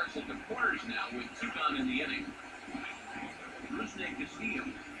put runners at the corners now with two gone in the inning. Rusney Castillo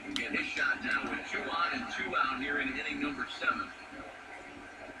will get his shot now with 2 on and 2 out here in inning number 7. Now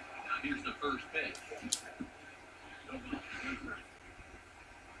here's the first pitch.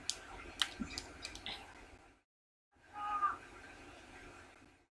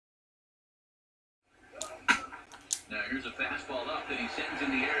 Now here's a fastball up that he sends in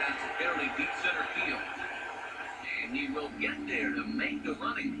the air out to fairly deep center field. And he will get there to make the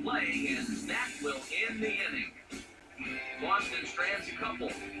running play, and that will end the inning. Boston strands a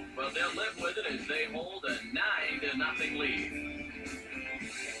couple, but they'll live with it as they hold a 9-0 lead.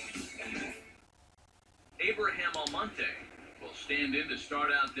 Abraham Almonte will stand in to start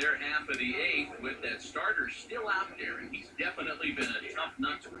out their half of the 8th with that starter still out there, and he's definitely been a tough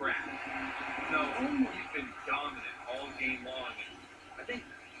nut to crack. No, he's been dominant all game long. And I think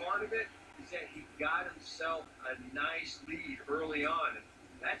part of it is that he got himself a nice lead early on. And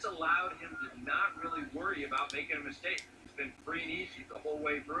that's allowed him to not really worry about making a mistake. It's been free and easy the whole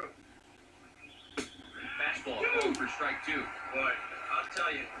way through. Fastball called for strike 2. But I'll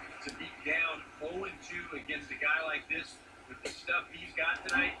tell you, to be down 0-2 against a guy like this with the stuff he's got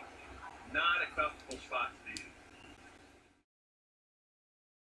tonight, not a comfortable spot to be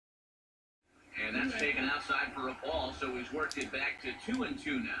in. And that's taken outside for a ball, so he's worked it back to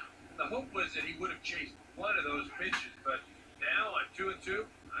 2-2 now. The hope was that he would have chased one of those pitches, but now on 2-2,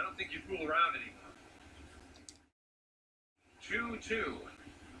 I don't think you fool around anymore. 2-2.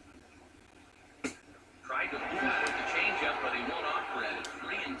 Tried to pull out with the changeup, but he won't offer it. It's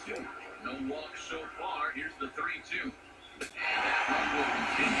 3-2. No walks so far. Here's the 3-2. And that run will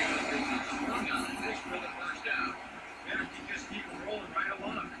continue as this is swung on. This for the first out. Yeah, he just keep rolling right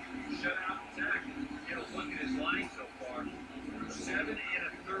along. Shut out attack. Get a look at his line so far. 7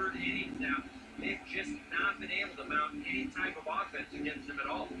 1/3 innings now. They've just not been able to mount any type of offense against him at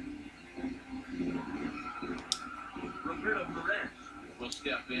all. Roberto Perez will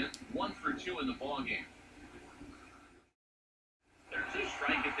step in. 1 for 2 in the ballgame. There's a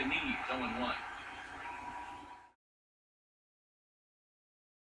strike at the knees. 0-1.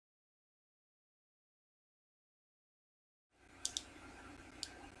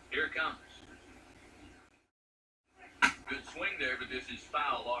 Here it comes. Good swing there, but this is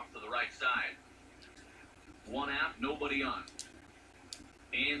foul off to the right side. 1 out, nobody on.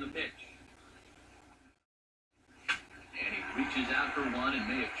 And the pitch. And he reaches out for one and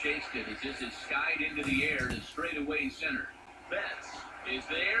may have chased it as this is skied into the air to straightaway center. Betts is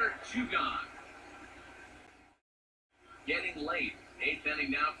there, 2 gone. Getting late. 8th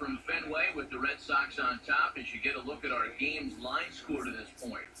inning now from Fenway with the Red Sox on top as you get a look at our game's line score to this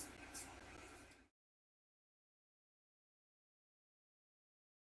point.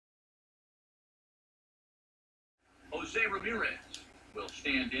 Jose Ramirez will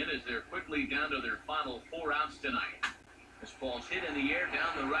stand in as they're quickly down to their final 4 outs tonight. This ball's hit in the air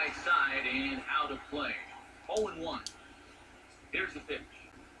down the right side and out of play. 0-1. Here's the pitch.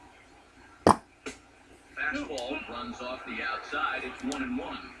 Fastball runs off the outside. It's 1-1. And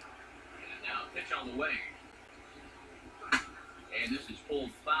now pitch on the way. And this is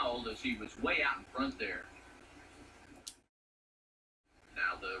pulled foul as he was way out in front there.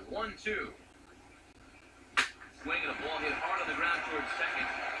 Now the 1-2. Swing and a ball hit hard on the ground towards second.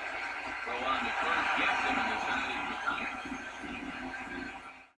 Throw on to first, gets him, and the side is retired.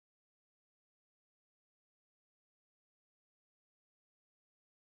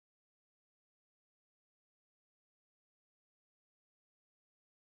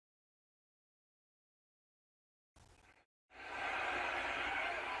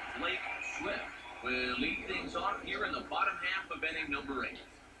 Blake Swift will lead things off here in the bottom half of inning number 8.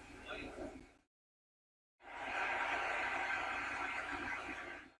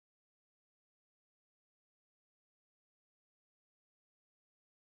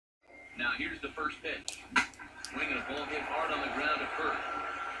 Now here's the first pitch. Swinging a ball hit hard on the ground to first.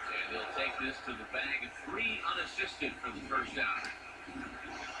 And they'll take this to the bag. 3 unassisted for the first out.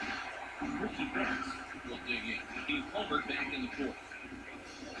 Ricky Betts will dig in. Steve Homer back in the fourth.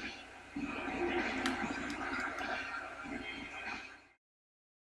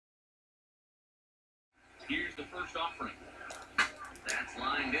 Here's the first offering. That's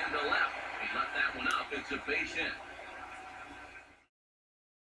lined into left. He left that one up. It's a base hit.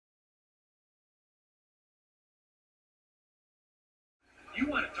 You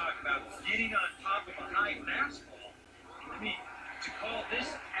want to talk about getting on top of a high fastball? I mean, to call this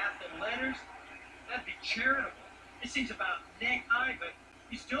at the letters, that'd be charitable. It seems about neck high, but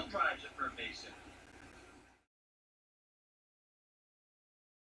he still drives it for a base hit.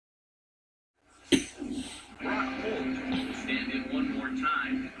 Brock Holt will stand in one more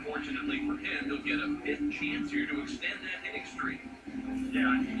time. Fortunately for him, he'll get a 5th chance here to extend that hitting streak.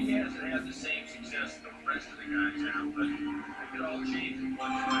 Yeah, he hasn't had the same success the rest of the guys have, but it could all change in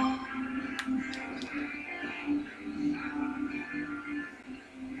one swing.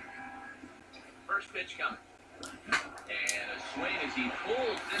 First pitch coming. And a swing as he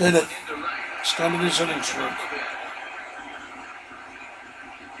pulls this Did it. one into right. Extended his hitting streak.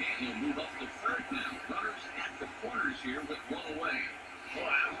 And he'll move up to third now. Runners at the corners here with one away. Boy,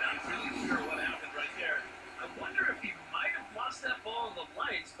 I'm not really sure what happened right there. I wonder if he might have lost that ball in the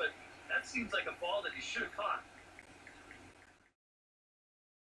lights, but that seems like a ball that he should have caught.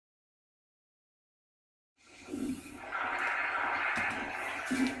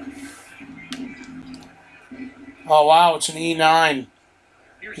 Oh, wow, it's an E9.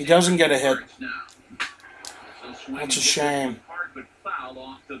 He doesn't get a hit. That's a shame. Hard but foul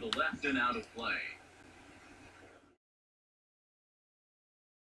off to the left and out of play.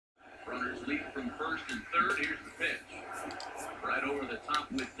 Runners lead from first and third. Here's the pitch. Right over the top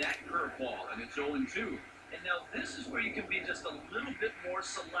with that curveball, and it's 0-2. And now this is where you can be just a little bit more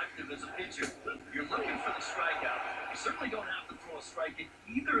selective as a pitcher. You're looking for the strikeout. You certainly don't have to throw a strike in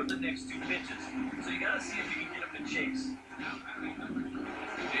either of the next 2 pitches. So you got to see if you can get him to chase.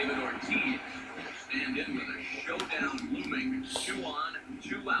 David Ortiz will stand in with a showdown looming. 2 on,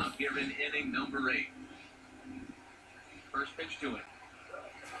 2 out here in inning number 8. First pitch to him.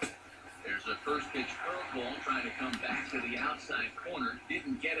 There's a first pitch curveball trying to come back to the outside corner.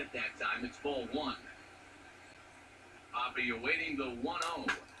 Didn't get it that time. It's ball 1. Poppy awaiting the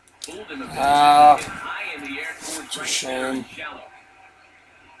 1-0. Fooled him a bit. High in the air towards right center, shallow.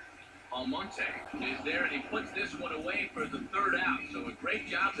 Almonte is there, and he puts this one away for the 3rd out. So a great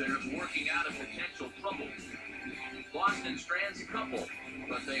job there of working out a potential trouble. Boston strands a couple,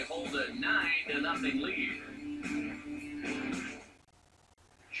 but they hold a 9-0 lead.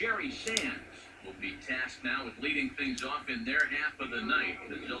 Jerry Sands will be tasked now with leading things off in their half of the night,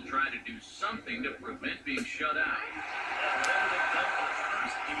 as they'll try to do something to prevent being shut out.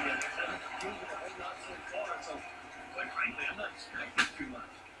 I'm not expecting too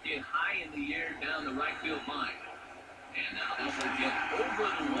much. Hit high in the air down the right field line. And now this will get over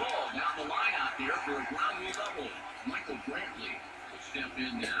the wall down the line out there for a ground rule double. Michael Brantley will step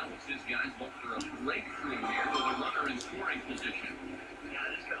in now as his guys look for a breakthrough here with a runner in scoring position.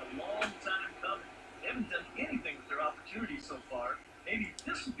 Yeah, it's been a long time coming. They haven't done anything with their opportunities so far. Maybe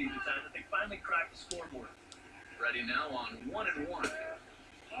this will be the time that they finally crack the scoreboard. Ready now on 1-1.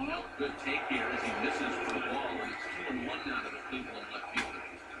 No good take here as he misses for the ball, and it's 2-1 now to the Cleveland left fielder.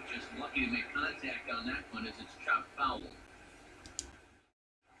 Just lucky to make contact on that one as it's chopped foul.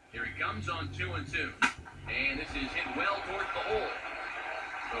 Here he comes on 2-2. And this is hit well towards the hole.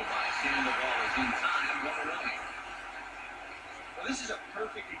 Throw by Sandoval is in time, 1 away. Well, this is a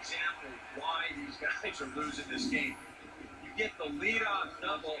perfect example of why these guys are losing this game. You get the leadoff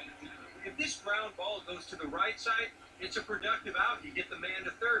double. If this ground ball goes to the right side, it's a productive out. You get the man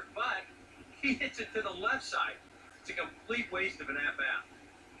to third, but He hits it to the left side. It's a complete waste of an at-bat.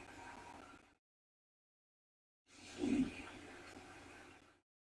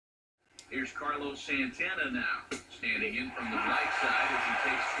 Here's Carlos Santana now, standing in from the right side as he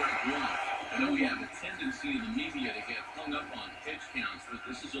takes strike one. I know we have a tendency in the media to get hung up on pitch counts, but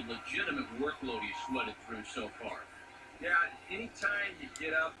this is a legitimate workload he's sweated through so far. Yeah, anytime you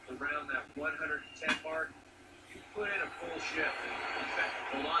get up around that 110 mark, you put in a full shift.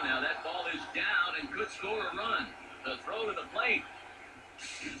 Hold on now, that ball is down and could score a run. The throw to the plate.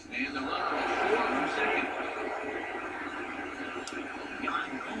 And the runner will score from second. Jan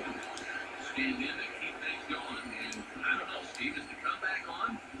Gomes stand in to keep things going. And I don't know, Steve, is the comeback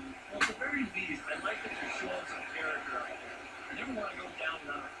on? Well, at the very least, I like that you're showing some character out there. You never want to go down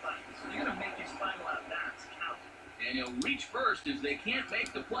without a fight, so you're going to make his final at-bats count. And he'll reach first as they can't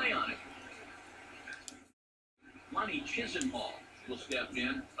make the play on it. Lonnie Chisenhall will step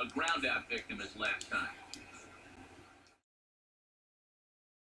in, a ground-out victim as last time.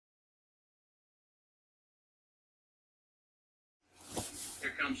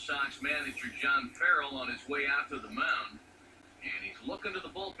 Here comes Sox manager John Farrell on his way out to the mound. And he's looking to the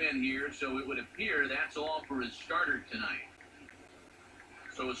bullpen here, so it would appear that's all for his starter tonight.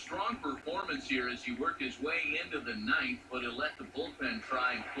 So a strong performance here as he worked his way into the ninth, but he'll let the bullpen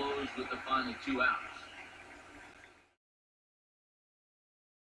try and close with the final 2 outs.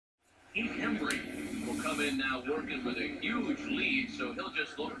 Keith Hembry will come in now working with a huge lead, so he'll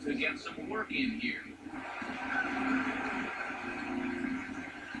just look to get some work in here.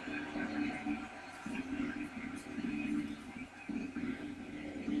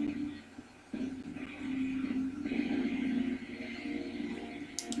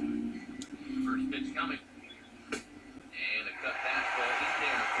 First pitch coming. And a cut fastball in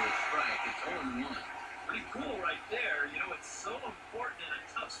there for a strike. It's 0-1. Pretty cool right there. You know, it's so important in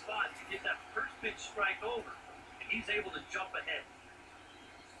a tough spot to get that first pitch strike over. And he's able to jump ahead.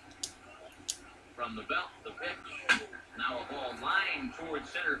 From the belt, the pitch. Now a ball lined towards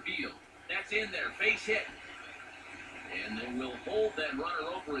center field. That's in there. Base hit. And they will hold that runner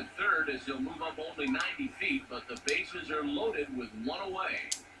over at third as he'll move up only 90 feet, but the bases are loaded with one away.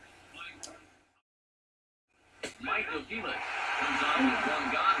 Mike Aviles comes on with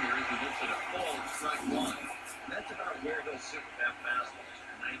one gone here as he looks at a called strike one. That's about where he'll sit with that fastball.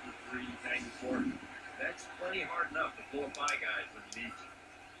 93, 94. That's plenty hard enough to blow by guys when he needs it.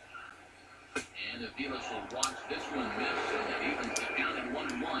 And Aviles will watch this one miss, so that evens it down at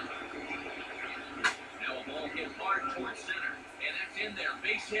 1-1. Now a ball hit hard towards center, and that's in there.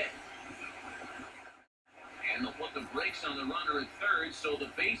 Base hit. And they'll put the brakes on the runner at third, so the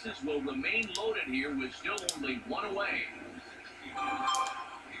bases will remain loaded here with still only one away.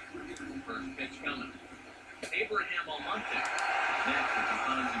 First pitch coming. Abraham Almonte. Next as he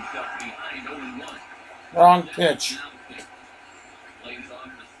finds himself behind 0-1. Wrong pitch. Lays off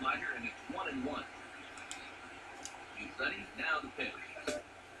the slider, and it's 1-1. He's ready. Now the pitch.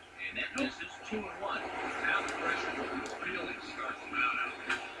 And that misses 2-1. Now the pressure really starts to mount out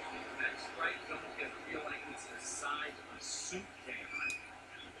there. That strike don't get feel like it's the size of a soup can.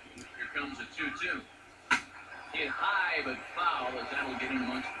 Here comes a 2-2. Hit high but foul as that'll get him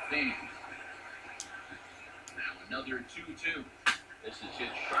amongst the fans. Now another 2-2. This is hit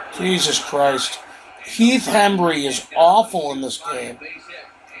sharply. Jesus Christ. Keith Hembry is awful in this game.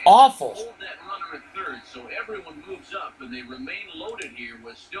 Awful. Hold that runner at third, so everyone moves up and they remain loaded here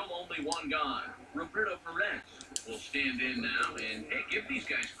with still only one gone. Roberto Perez will stand in now, and hey, give these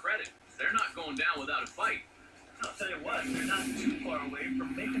guys credit. They're not going down without a fight. I'll tell you what, they're not too far away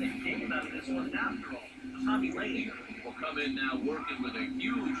from making a game out of this one after all. Tommy Lane will come in now working with a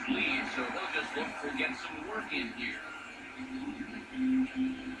huge lead, so they'll just look to get some work in here.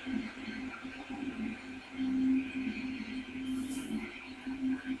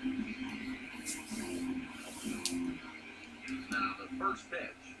 Now the first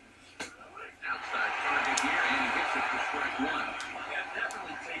pitch. Outside target here, and he gets it for strike one. Yeah,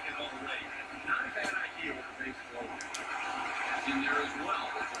 definitely take it all the way. Not a bad idea with the bases loaded. That's in there as well.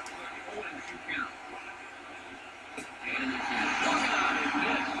 It's a quick 0-2 count. And it's a shutout and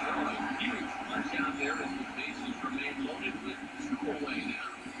miss. A huge punch out there as the bases remain loaded with 2 away now.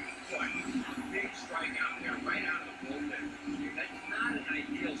 Boy, a big strike out there right out of the bullpen. That's not an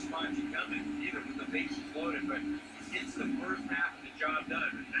ideal spot to come in, either with the bases loaded, but it's the first half of the job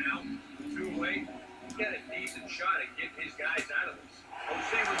done. And now, 2 away, get a decent shot at getting his guys out of this.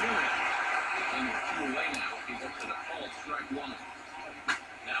 Jose Ramirez is under 2 away now. He looks at a called strike one.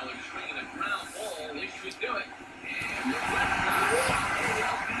 Now they're swinging a ground ball. They should do it. And they're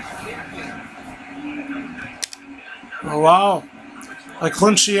Oh, wow. I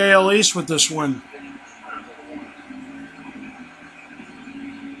clinched the AL East with this win.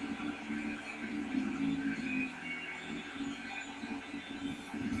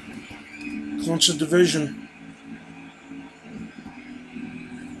 Clinched the division.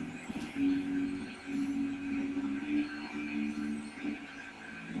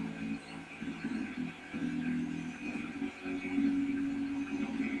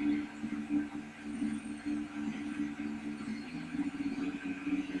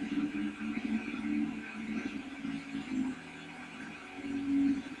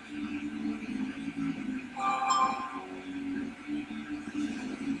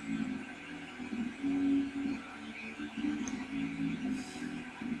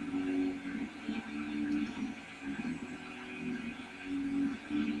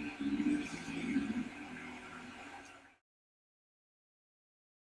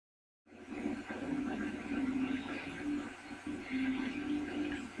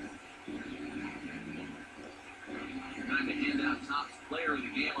 Time to hand out top player of the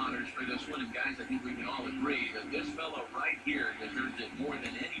game honors for this one, and guys, I think we can all agree that this fellow right here deserves it more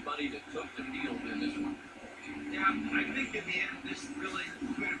than anybody that took the field in this one. Yeah, I think in the end, this really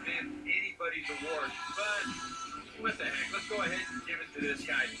could have been anybody's award, but what the heck? Let's go ahead and give it to this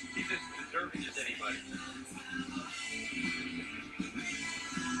guy. He's as deserving as anybody.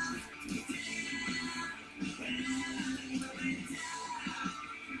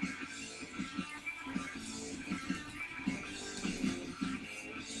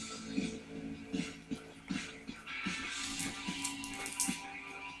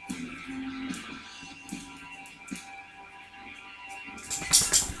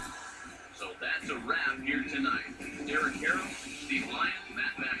 So that's a wrap here tonight. Derek Harrell, Steve Lyons,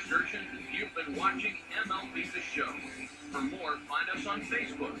 Matt Vasgersian, you've been watching MLB The Show. For more, find us on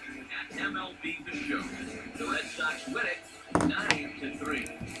Facebook at MLB The Show. The Red Sox win it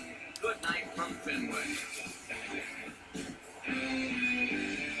 9-3. Good night from Fenway.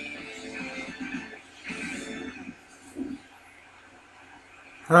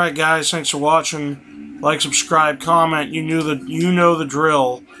 All right, guys. Thanks for watching. Like, subscribe, comment. You know the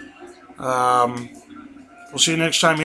drill. We'll see you next time.